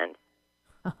dies at the end.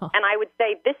 Oh. And I would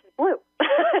say, this is Blue.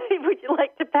 Would you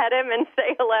like to pet him and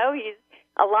say hello? He's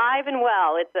alive and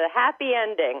well. It's a happy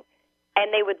ending.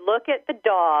 And they would look at the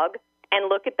dog and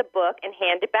look at the book and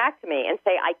hand it back to me and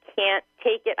say, I can't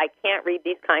take it. I can't read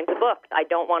these kinds of books. I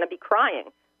don't want to be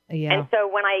crying. Yeah. And so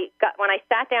when I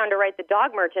sat down to write The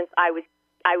Dog Merchants, I was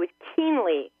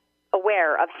keenly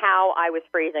aware of how I was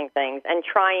phrasing things and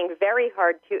trying very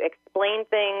hard to explain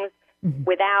things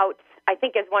without, I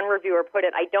think as one reviewer put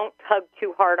it, I don't tug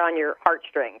too hard on your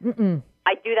heartstrings. Mm-mm.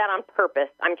 I do that on purpose.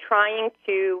 I'm trying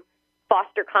to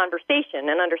foster conversation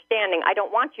and understanding. I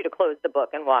don't want you to close the book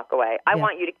and walk away. I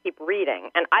want you to keep reading.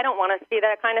 And I don't want to see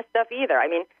that kind of stuff either. I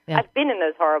mean, I've been in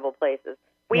those horrible places.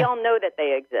 We all know that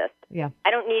they exist. Yeah.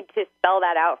 I don't need to spell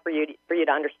that out for you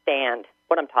to understand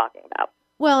what I'm talking about.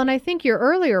 Well, and I think your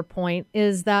earlier point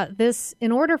is that this,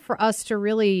 in order for us to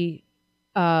really,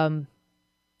 us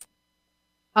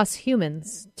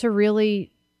humans, to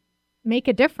really make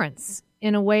a difference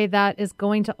in a way that is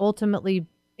going to ultimately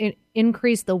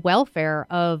increase the welfare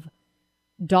of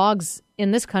dogs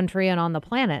in this country and on the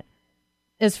planet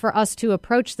is for us to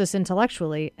approach this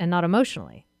intellectually and not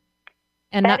emotionally.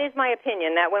 And that is my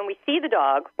opinion, that when we see the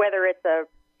dog, whether it's a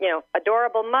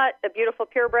adorable mutt, a beautiful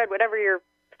purebred, whatever your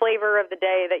flavor of the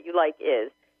day that you like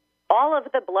is, all of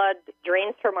the blood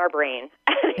drains from our brain.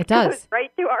 It does. Goes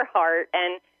right to our heart,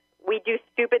 and we do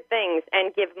stupid things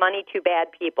and give money to bad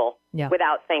people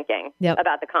without thinking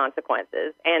about the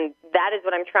consequences. And that is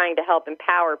what I'm trying to help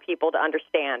empower people to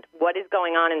understand. What is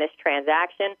going on in this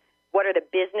transaction? What are the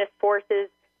business forces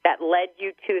that led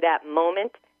you to that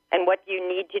moment? And what do you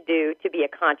need to do to be a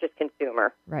conscious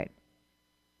consumer? Right.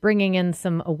 Bringing in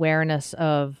some awareness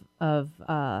of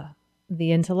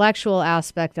the intellectual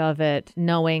aspect of it,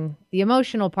 knowing the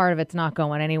emotional part of it's not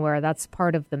going anywhere. That's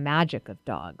part of the magic of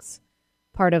dogs.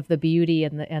 Part of the beauty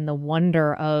and the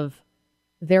wonder of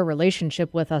their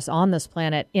relationship with us on this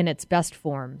planet in its best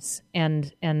forms.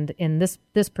 And in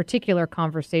this particular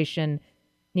conversation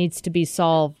needs to be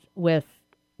solved with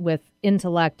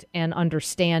intellect and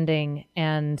understanding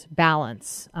and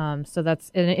balance. So that's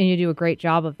and you do a great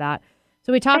job of that.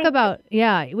 So you talk about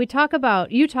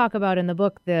in the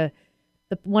book the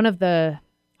one of the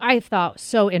I thought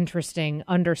so interesting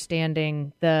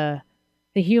understanding the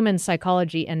human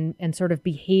psychology and sort of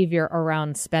behavior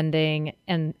around spending,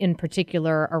 and in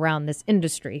particular around this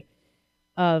industry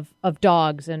of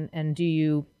dogs. And do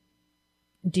you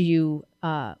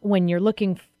when you're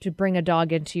looking to bring a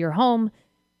dog into your home,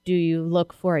 do you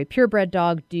look for a purebred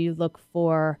dog? Do you look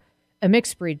for a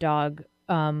mixed breed dog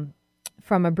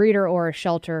from a breeder or a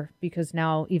shelter? Because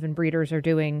now even breeders are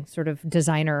doing sort of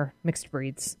designer mixed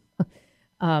breeds.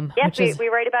 Yes, we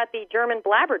write about the German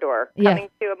Labrador coming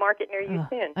to a market near you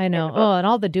soon. I know. Oh, and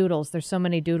all the doodles. There's so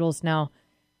many doodles now.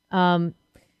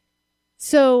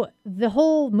 So the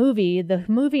whole the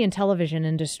movie and television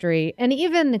industry, and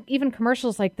even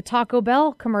commercials like the Taco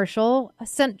Bell commercial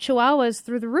sent chihuahuas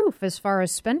through the roof as far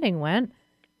as spending went.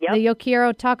 Yep. The Yo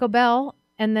Quiero Taco Bell,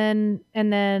 and then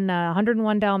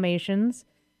 101 Dalmatians.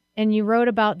 And you wrote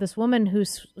about this woman who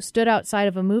stood outside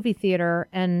of a movie theater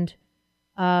and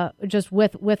just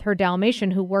with her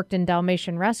Dalmatian, who worked in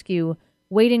Dalmatian rescue,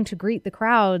 waiting to greet the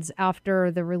crowds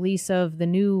after the release of the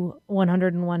new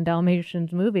 101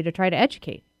 Dalmatians movie to try to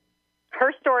educate.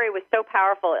 Her story was so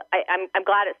powerful. I'm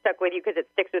glad it stuck with you because it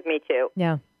sticks with me too.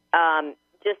 Yeah.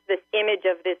 Just this image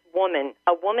of this woman,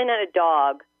 a woman and a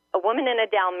dog, a woman and a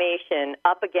Dalmatian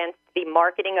up against the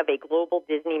marketing of a global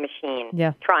Disney machine,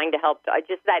 trying to help.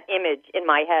 Just that image in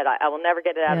my head, I will never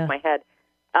get it out of my head.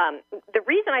 The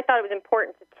reason I thought it was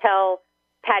important to tell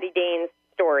Patty Dane's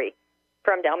story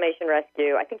from Dalmatian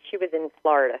Rescue, I think she was in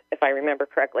Florida, if I remember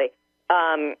correctly.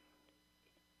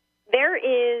 There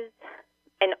is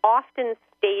it's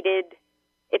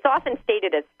often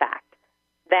stated as fact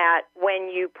that when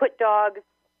you put dogs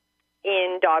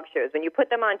in dog shows, when you put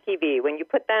them on TV, when you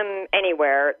put them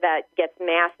anywhere that gets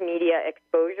mass media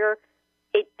exposure,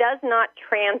 it does not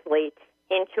translate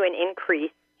into an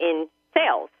increase in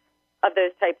sales of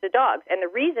those types of dogs. And the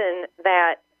reason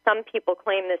that some people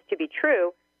claim this to be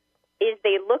true is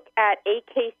they look at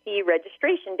AKC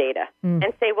registration data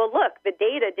and say, well, look, the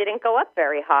data didn't go up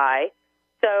very high,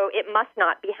 so it must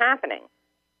not be happening.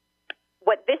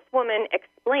 What this woman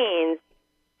explains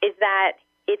is that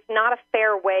it's not a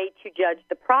fair way to judge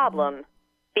the problem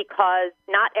because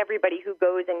not everybody who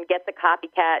goes and gets a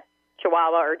copycat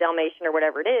Chihuahua or Dalmatian or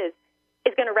whatever it is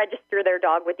going to register their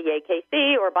dog with the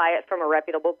AKC or buy it from a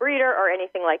reputable breeder or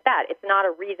anything like that. It's not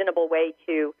a reasonable way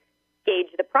to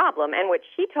gauge the problem. And what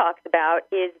she talks about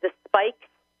is the spikes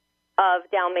of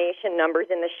Dalmatian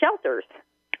numbers in the shelters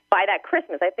by that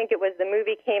Christmas. I think it was the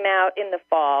movie came out in the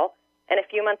fall, and a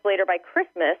few months later by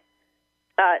Christmas,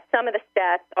 some of the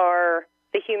stats are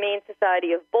the Humane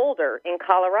Society of Boulder in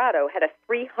Colorado had a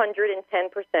 310%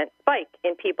 spike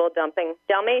in people dumping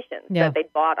Dalmatians that they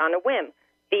bought on a whim.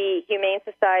 The Humane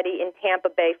Society in Tampa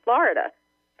Bay, Florida,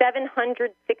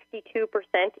 762%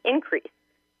 increase.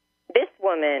 This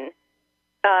woman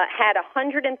had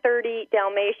 130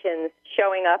 Dalmatians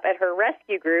showing up at her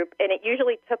rescue group, and it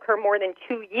usually took her more than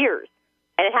 2 years,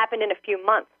 and it happened in a few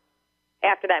months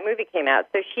after that movie came out.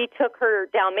 So she took her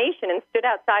Dalmatian and stood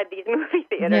outside these movie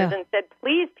theaters and said,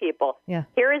 please, people,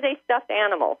 here is a stuffed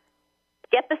animal.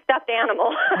 Get the stuffed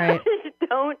animal. Right.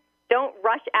 Don't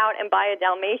rush out and buy a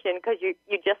Dalmatian because you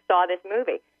just saw this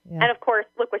movie. Yeah. And, of course,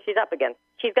 look what she's up against.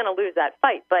 She's going to lose that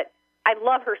fight. But I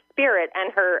love her spirit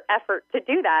and her effort to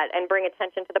do that and bring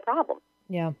attention to the problem.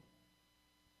 Yeah.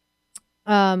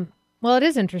 Well, it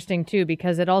is interesting, too,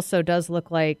 because it also does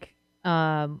look like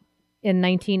in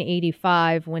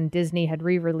 1985 when Disney had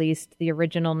re-released the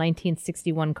original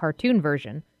 1961 cartoon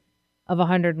version of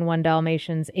 101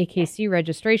 Dalmatians, AKC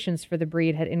registrations for the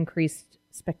breed had increased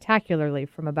spectacularly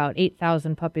from about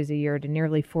 8,000 puppies a year to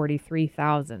nearly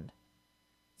 43,000.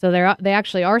 So they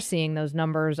actually are seeing those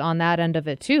numbers on that end of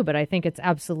it too, but I think it's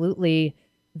absolutely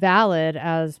valid,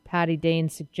 as Patty Dane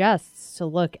suggests, to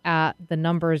look at the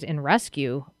numbers in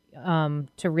rescue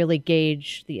to really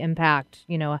gauge the impact,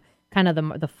 kind of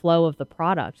the flow of the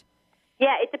product.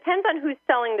 Yeah, it depends on who's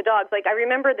selling the dogs. Like, I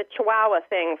remember the Chihuahua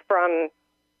thing from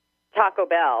Taco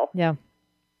Bell. Yeah.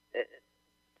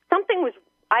 Something was,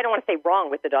 I don't want to say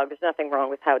wrong with the dog. There's nothing wrong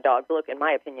with how dogs look, in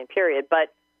my opinion, period.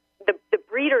 But the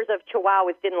breeders of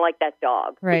Chihuahuas didn't like that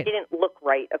dog. Right. It didn't look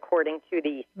right according to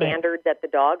the standards that the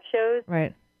dog shows.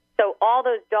 Right. So all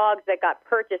those dogs that got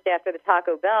purchased after the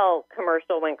Taco Bell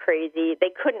commercial went crazy, they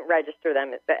couldn't register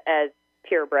them as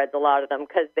purebreds, a lot of them,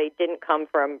 because they didn't come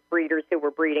from breeders who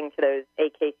were breeding to those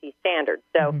AKC standards.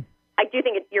 So I do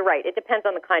think you're right. It depends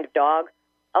on the kind of dog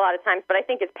a lot of times. But I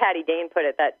think, as Patty Dane put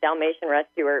it, that Dalmatian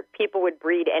rescuer, people would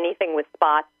breed anything with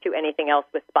spots to anything else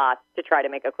with spots to try to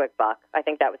make a quick buck. I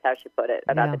think that was how she put it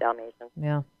about the Dalmatian.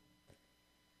 Yeah.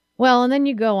 Well, and then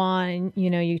you go on,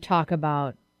 you talk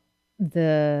about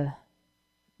the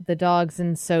dogs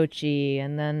in Sochi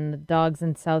and then the dogs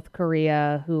in South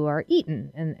Korea who are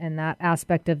eaten, and that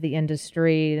aspect of the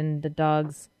industry, and the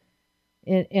dogs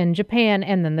in Japan,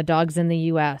 and then the dogs in the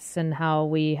U.S., and how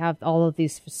we have all of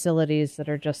these facilities that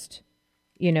are just,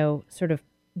 sort of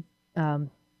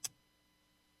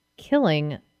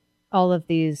killing all of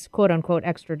these quote-unquote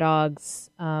extra dogs,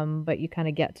 but you kind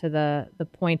of get to the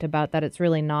point about that it's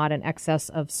really not an excess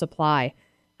of supply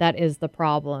that is the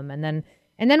problem. And then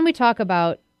we talk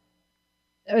about,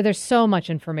 there's so much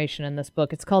information in this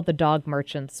book. It's called The Dog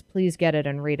Merchants. Please get it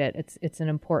and read it. It's an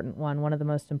important one of the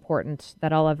most important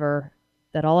that I'll ever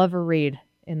read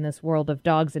in this world of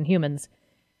dogs and humans.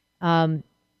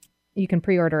 You can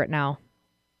pre-order it now.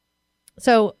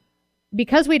 So,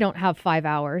 because we don't have 5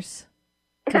 hours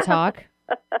to talk,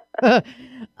 we're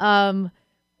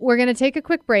going to take a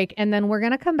quick break, and then we're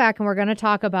going to come back and we're going to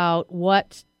talk about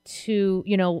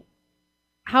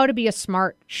how to be a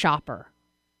smart shopper,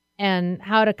 and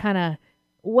how to kind of,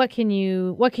 what can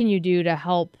you do to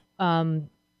help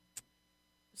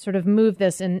sort of move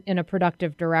this in a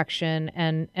productive direction,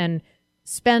 and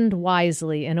spend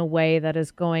wisely in a way that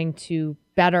is going to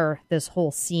better this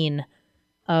whole scene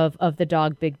of the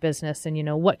dog big business. And,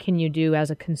 what can you do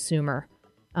as a consumer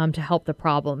to help the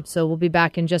problem? So we'll be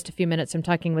back in just a few minutes. I'm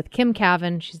talking with Kim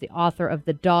Kavin. She's the author of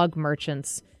The Dog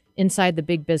Merchants, Inside the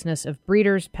Big Business of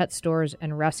Breeders, Pet Stores,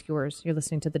 and Rescuers. You're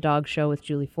listening to The Dog Show with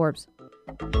Julie Forbes.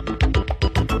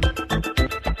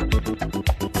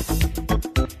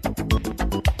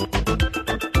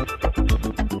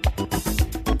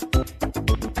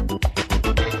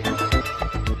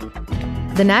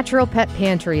 The Natural Pet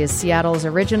Pantry is Seattle's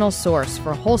original source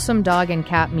for wholesome dog and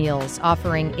cat meals,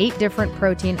 offering 8 different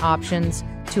protein options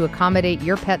to accommodate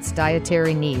your pet's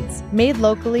dietary needs. Made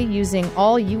locally using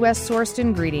all U.S.-sourced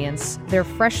ingredients, their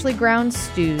freshly ground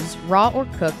stews, raw or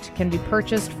cooked, can be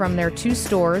purchased from their 2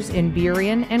 stores in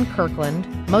Burien and Kirkland,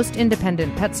 most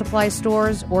independent pet supply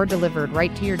stores, or delivered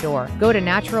right to your door. Go to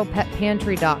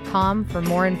naturalpetpantry.com for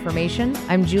more information.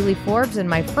 I'm Julie Forbes, and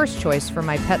my first choice for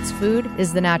my pet's food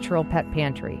is the Natural Pet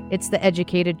Pantry. It's the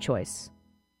educated choice.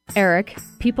 Eric,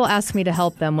 people ask me to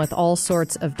help them with all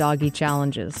sorts of doggy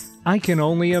challenges. I can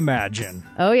only imagine.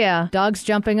 Oh yeah, dogs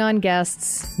jumping on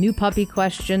guests, new puppy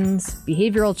questions,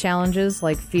 behavioral challenges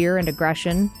like fear and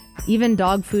aggression, even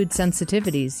dog food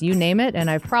sensitivities. You name it, and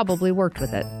I've probably worked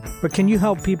with it. But can you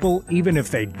help people even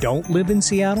if they don't live in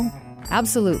Seattle?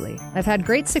 Absolutely. I've had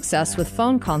great success with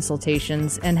phone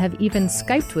consultations and have even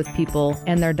Skyped with people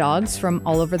and their dogs from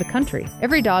all over the country.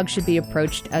 Every dog should be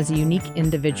approached as a unique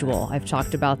individual. I've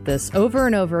talked about this over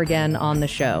and over again on the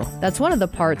show. That's one of the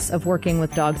parts of working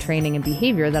with dog training and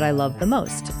behavior that I love the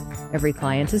most. Every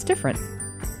client is different.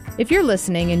 If you're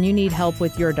listening and you need help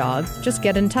with your dog, just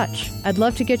get in touch. I'd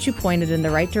love to get you pointed in the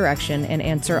right direction and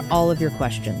answer all of your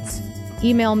questions.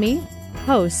 Email me,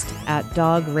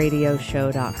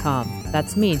 host@dogradioshow.com.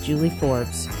 That's me, Julie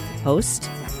Forbes.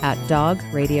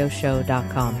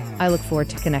 Host@dogradioshow.com. I look forward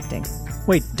to connecting.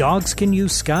 Wait, dogs can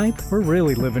use Skype? We're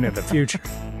really living in the future.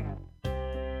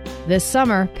 This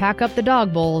summer, pack up the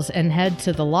dog bowls and head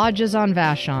to the Lodges on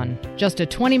Vashon. Just a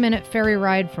 20-minute ferry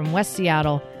ride from West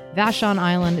Seattle, Vashon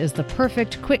Island is the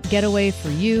perfect quick getaway for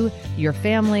you, your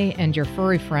family, and your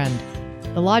furry friend.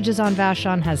 The Lodges on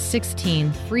Vashon has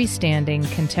 16 freestanding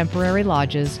contemporary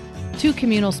lodges, 2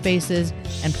 communal spaces,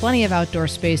 and plenty of outdoor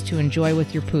space to enjoy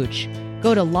with your pooch.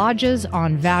 Go to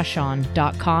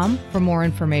lodgesonvashon.com for more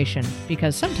information,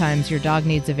 because sometimes your dog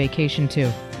needs a vacation too.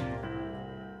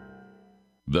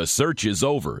 The search is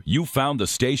over. You found the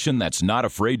station that's not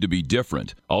afraid to be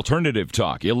different. Alternative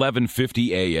Talk,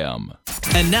 1150 AM.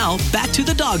 And now, back to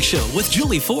the Dog Show with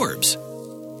Julie Forbes. I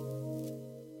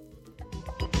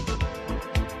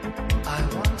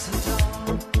want a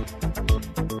dog,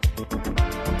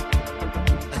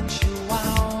 a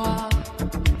chihuahua.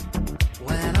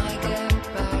 When I get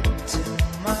back to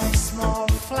my small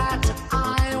flat,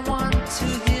 I want to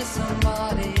hear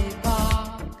somebody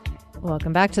bark.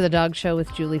 Welcome back to the Dog Show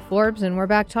with Julie Forbes, and we're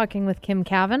back talking with Kim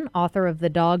Kavin, author of The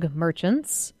Dog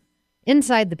Merchants,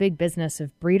 Inside the Big Business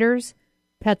of Breeders,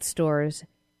 Pet Stores,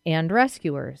 and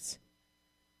Rescuers.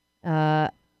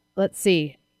 Let's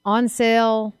see. On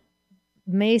sale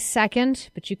May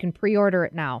 2nd, but you can pre-order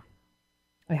it now.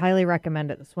 I highly recommend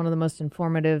it. It's one of the most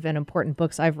informative and important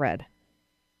books I've read.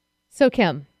 So,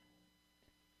 Kim.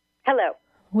 Hello.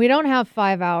 We don't have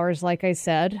 5 hours, like I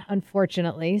said,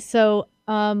 unfortunately. So,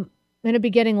 it'd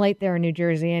be getting late there in New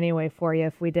Jersey anyway for you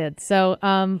if we did. So,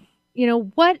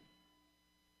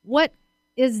 what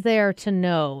is there to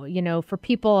know, for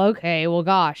people? Okay, well,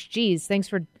 gosh, geez, thanks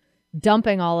for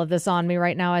dumping all of this on me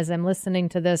right now as I'm listening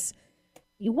to this.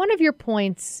 One of your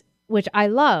points, which I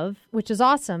love, which is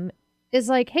awesome, is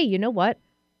like, hey, you know what?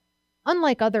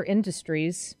 Unlike other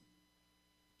industries,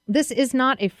 this is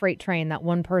not a freight train that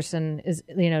one person is,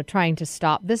 trying to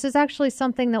stop. This is actually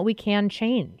something that we can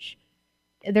change.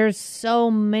 There's so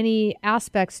many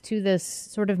aspects to this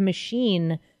sort of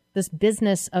machine, this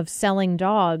business of selling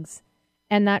dogs,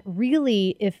 and that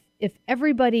really, if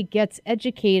everybody gets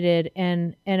educated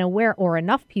and aware, or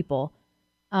enough people,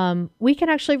 we can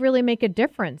actually really make a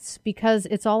difference, because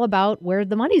it's all about where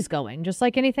the money's going, just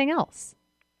like anything else.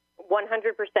 100%.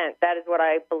 That is what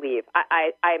I believe.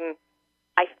 I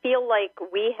feel like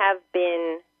we have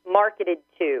been marketed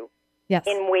to Yes.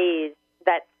 in ways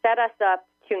that set us up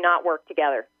to not work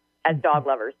together as dog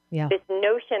lovers. Yeah. This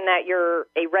notion that you're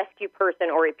a rescue person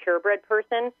or a purebred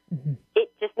person,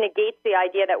 it just negates the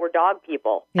idea that we're dog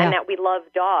people and that we love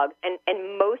dogs. And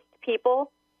most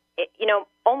people,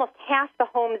 almost half the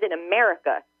homes in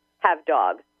America have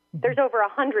dogs. There's over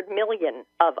 100 million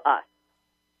of us.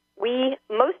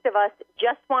 Most of us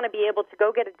just want to be able to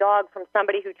go get a dog from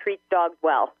somebody who treats dogs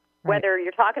well. Right. Whether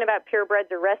you're talking about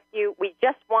purebreds or rescue, we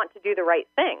just want to do the right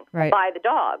thing by the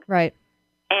dog. Right.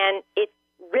 And it's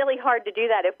really hard to do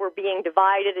that if we're being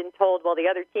divided and told, well, the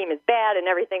other team is bad and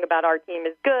everything about our team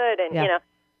is good. And,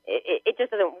 it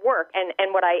just doesn't work.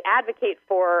 And what I advocate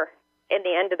for in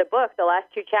the end of the book, the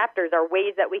last 2 chapters, are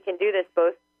ways that we can do this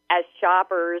both as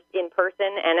shoppers in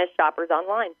person and as shoppers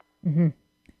online. Mm-hmm.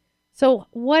 So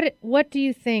what do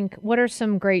you think, what are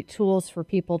some great tools for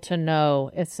people to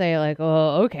know if, say, like,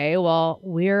 oh, okay, well,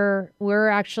 we're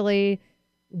actually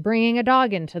bringing a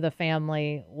dog into the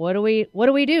family. What do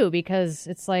we do? Because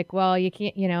it's like, well, you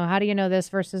can't, how do you know this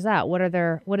versus that? What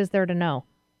is there to know?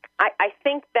 I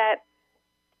think that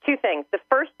 2 things. The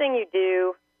first thing you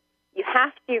do, you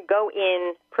have to go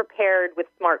in prepared with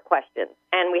smart questions.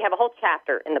 And we have a whole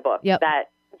chapter in the book that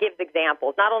gives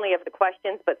examples, not only of the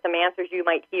questions, but some answers you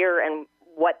might hear and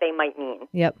what they might mean.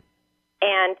 Yep.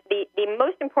 And the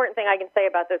most important thing I can say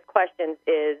about those questions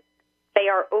is they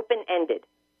are open-ended.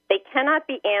 They cannot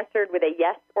be answered with a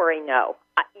yes or a no.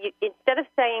 Instead of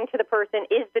saying to the person,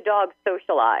 is the dog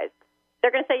socialized? They're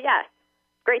going to say yes.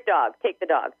 Great dog. Take the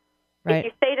dog. Right.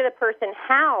 If you say to the person,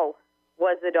 how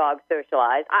was the dog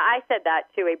socialized? I said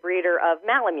that to a breeder of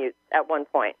Malamutes at one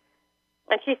point.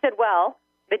 And she said, well,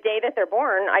 the day that they're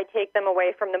born, I take them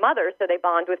away from the mother so they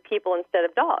bond with people instead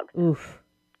of dogs. Oof.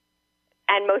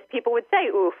 And most people would say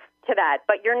oof to that,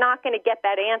 but you're not going to get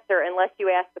that answer unless you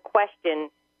ask the question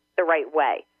the right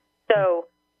way. So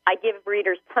I give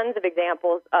breeders tons of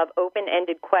examples of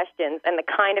open-ended questions and the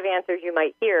kind of answers you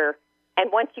might hear.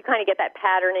 And once you kind of get that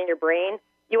pattern in your brain,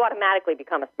 you automatically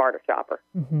become a smarter shopper.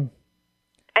 Mm-hmm.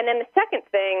 And then the second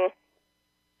thing,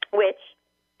 which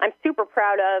I'm super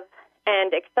proud of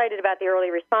and excited about the early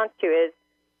response to, is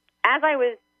as I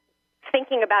was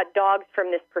thinking about dogs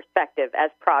from this perspective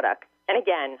as products, and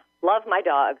again, love my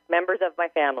dogs, members of my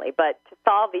family, but to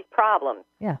solve these problems,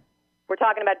 we're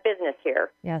talking about business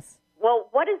here. Yes. Well,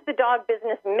 what is the dog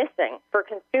business missing for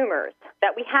consumers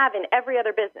that we have in every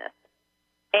other business?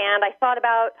 And I thought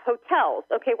about hotels.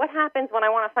 Okay, what happens when I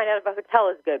want to find out if a hotel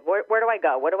is good? Where do I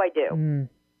go? What do I do?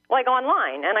 Well, I go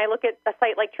online, and I look at a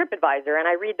site like TripAdvisor, and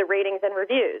I read the ratings and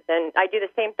reviews. And I do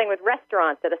the same thing with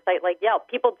restaurants at a site like Yelp.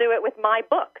 People do it with my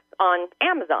books on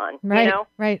Amazon,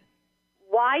 Right.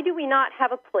 Why do we not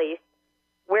have a place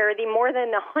where the more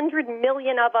than 100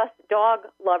 million of us dog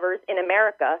lovers in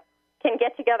America can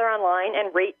get together online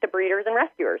and rate the breeders and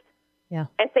rescuers? Yeah.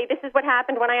 And say, this is what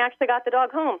happened when I actually got the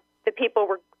dog home. The people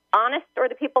were honest or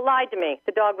the people lied to me.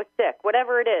 The dog was sick,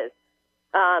 whatever it is.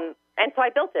 And so I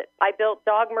built it. I built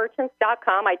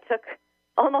dogmerchants.com. I took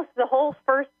almost the whole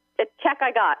first check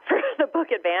I got for the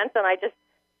book advance, and I just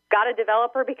got a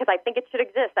developer because I think it should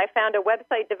exist. I found a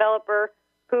website developer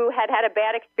who had a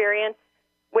bad experience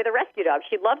with a rescue dog.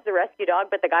 She loves the rescue dog,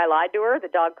 but the guy lied to her.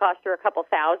 The dog cost her a couple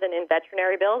thousand in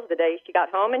veterinary bills the day she got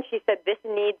home, and she said, this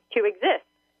needs to exist.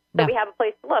 So we have a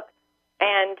place to look,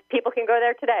 and people can go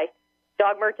there today.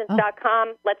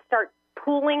 Dogmerchants.com. Let's start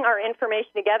pooling our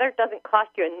information together. It doesn't cost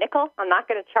you a nickel. I'm not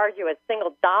going to charge you a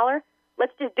single dollar.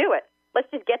 Let's just do it. Let's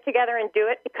just get together and do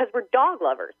it because we're dog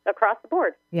lovers across the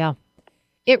board. Yeah.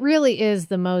 It really is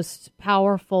the most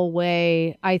powerful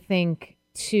way, I think,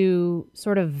 to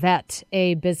sort of vet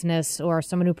a business or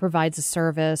someone who provides a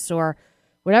service or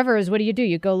whatever is what do?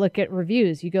 You go look at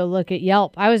reviews. You go look at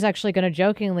Yelp. I was actually going to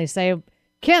jokingly say,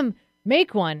 Kim,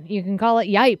 make one. You can call it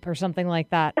Yipe or something like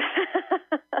that.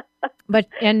 But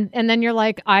and then you're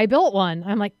like, I built one.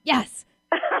 I'm like, yes.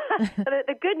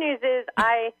 The good news is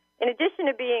in addition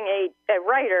to being a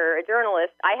writer, a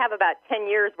journalist, I have about 10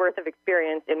 years worth of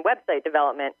experience in website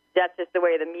development. That's just the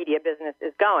way the media business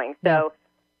is going. So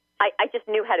I just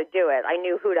knew how to do it. I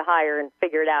knew who to hire and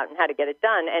figure it out and how to get it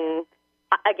done. And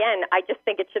again, I just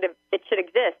think it should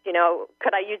exist. You know,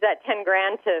 could I use that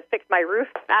 $10,000 to fix my roof?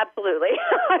 Absolutely.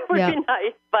 It would be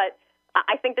nice. But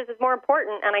I think this is more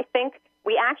important, and I think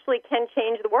we actually can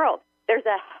change the world. There's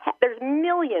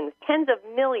millions, tens of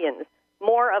millions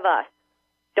more of us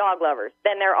dog lovers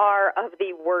than there are of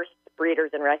the worst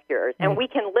breeders and rescuers. And we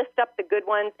can lift up the good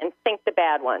ones and sink the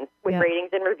bad ones with ratings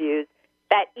and reviews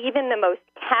that even the most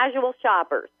casual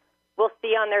shoppers will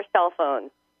see on their cell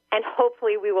phones. And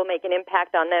hopefully we will make an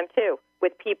impact on them, too,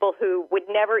 with people who would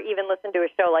never even listen to a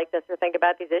show like this or think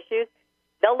about these issues.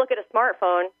 They'll look at a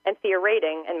smartphone and see a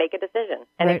rating and make a decision.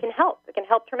 And it can help. It can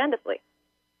help tremendously.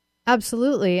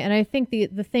 Absolutely. And I think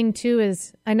the thing, too,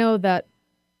 is I know that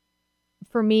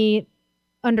for me,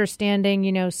 understanding,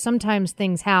 you know, sometimes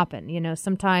things happen, you know,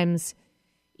 sometimes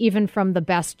even from the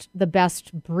best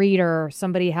breeder,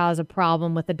 somebody has a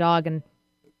problem with a dog. And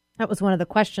that was one of the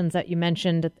questions that you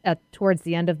mentioned towards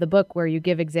the end of the book, where you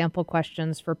give example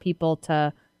questions for people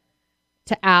to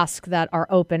ask that are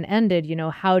open-ended. You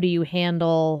know, how do you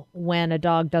handle when a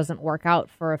dog doesn't work out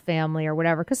for a family or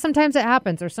whatever? Because sometimes it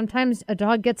happens, or sometimes a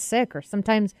dog gets sick, or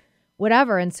sometimes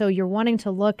whatever. And so you're wanting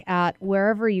to look at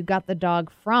wherever you got the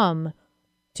dog from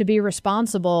to be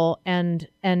responsible and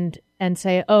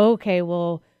say, oh, okay,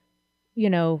 well, you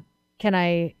know, can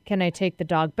I take the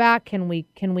dog back? Can we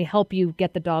help you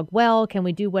get the dog well? Can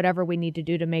we do whatever we need to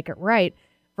do to make it right?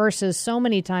 Versus so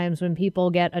many times when people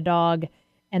get a dog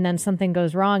and then something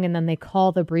goes wrong and then they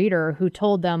call the breeder who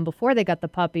told them before they got the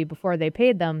puppy, before they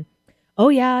paid them, oh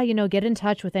yeah, you know, get in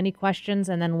touch with any questions.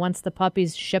 And then once the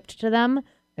puppy's shipped to them,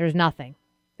 there's nothing.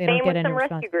 They don't get any response. Same with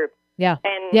some rescue groups. Yeah.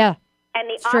 And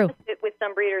the opposite with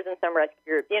some breeders and some rescue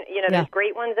groups. You know, there's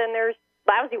great ones and there's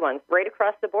lousy ones right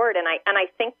across the board. And I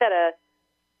think that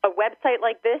a website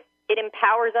like this, it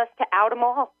empowers us to out them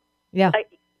all. Yeah.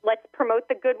 Let's promote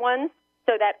the good ones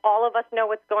so that all of us know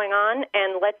what's going on,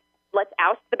 and let's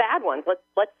oust the bad ones.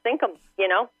 Let's sink them. You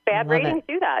know, bad ratings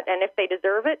do that, and if they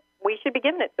deserve it, we should be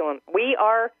giving it to them. We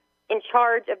are in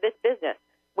charge of this business.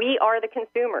 We are the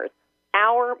consumers.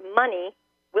 Our money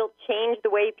will change the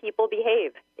way people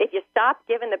behave. If you stop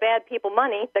giving the bad people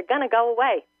money, they're going to go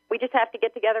away. We just have to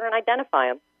get together and identify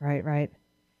them. Right.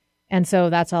 And so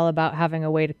that's all about having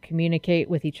a way to communicate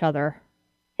with each other.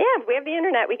 Yeah, we have the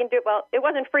internet. We can do it. Well, it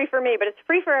wasn't free for me, but it's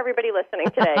free for everybody listening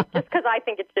today, just because I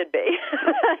think it should be.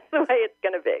 That's the way it's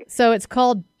going to be. So it's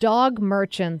called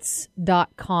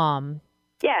dogmerchants.com.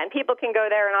 Yeah, and people can go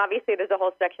there, and obviously there's a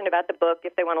whole section about the book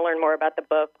if they want to learn more about the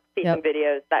book, see some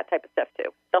videos, that type of stuff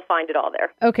too. They'll find it all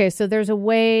there. Okay, so there's a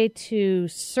way to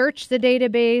search the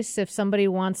database if somebody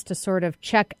wants to sort of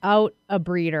check out a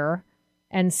breeder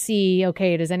and see,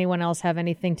 okay, does anyone else have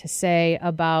anything to say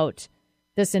about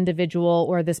this individual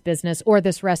or this business or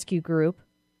this rescue group?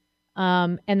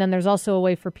 And then there's also a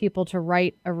way for people to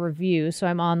write a review. So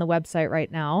I'm on the website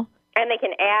right now. And they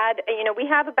can add, you know, we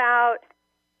have about...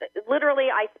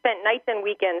 Literally, I spent nights and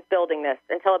weekends building this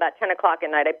until about 10 o'clock at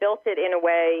night. I built it in a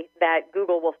way that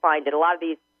Google will find it. A lot of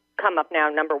these come up now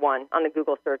number one on the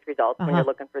Google search results when you're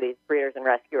looking for these breeders and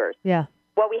rescuers. Yeah.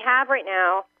 What we have right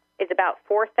now is about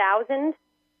 4,000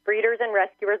 breeders and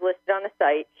rescuers listed on the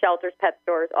site, shelters, pet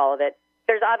stores, all of it.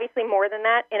 There's obviously more than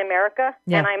that in America,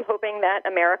 and I'm hoping that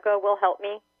America will help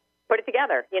me put it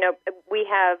together. You know, we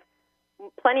have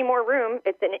plenty more room.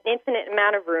 It's an infinite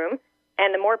amount of room.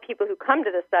 And the more people who come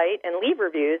to the site and leave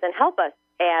reviews and help us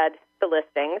add the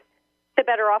listings, the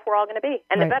better off we're all going to be.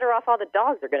 And Right. the better off all the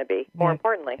dogs are going to be, more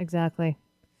importantly. Exactly.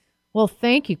 Well,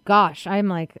 thank you. Gosh, I'm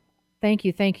like, thank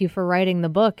you for writing the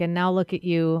book. And now look at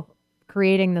you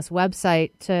creating this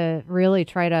website to really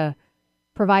try to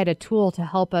provide a tool to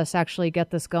help us actually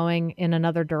get this going in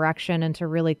another direction and to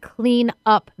really clean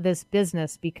up this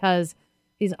business, because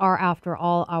these are, after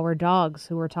all, our dogs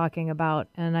who we're talking about.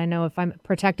 And I know if I'm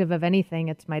protective of anything,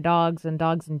 it's my dogs and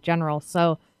dogs in general.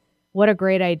 So what a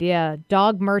great idea.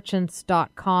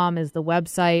 Dogmerchants.com is the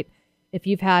website. If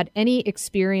you've had any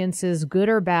experiences, good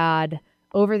or bad,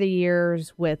 over the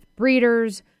years with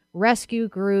breeders, rescue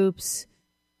groups,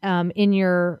 in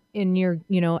your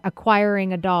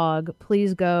acquiring a dog,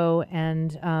 please go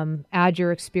and add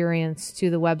your experience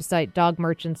to the website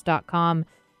dogmerchants.com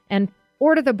and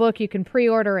order the book. You can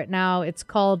pre-order it now. It's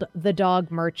called The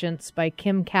Dog Merchants by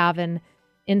Kim Kavin,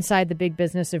 Inside the Big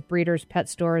Business of Breeders, Pet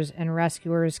Stores, and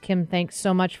Rescuers. Kim, thanks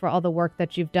so much for all the work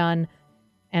that you've done,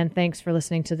 and thanks for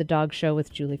listening to The Dog Show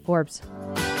with Julie Forbes.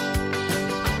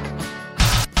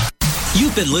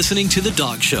 You've been listening to The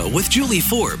Dog Show with Julie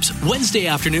Forbes, Wednesday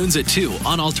afternoons at 2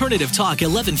 on Alternative Talk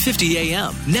 1150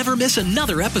 AM. Never miss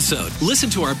another episode. Listen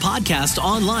to our podcast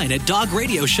online at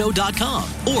dogradioshow.com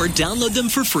or download them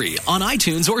for free on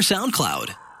iTunes or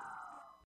SoundCloud.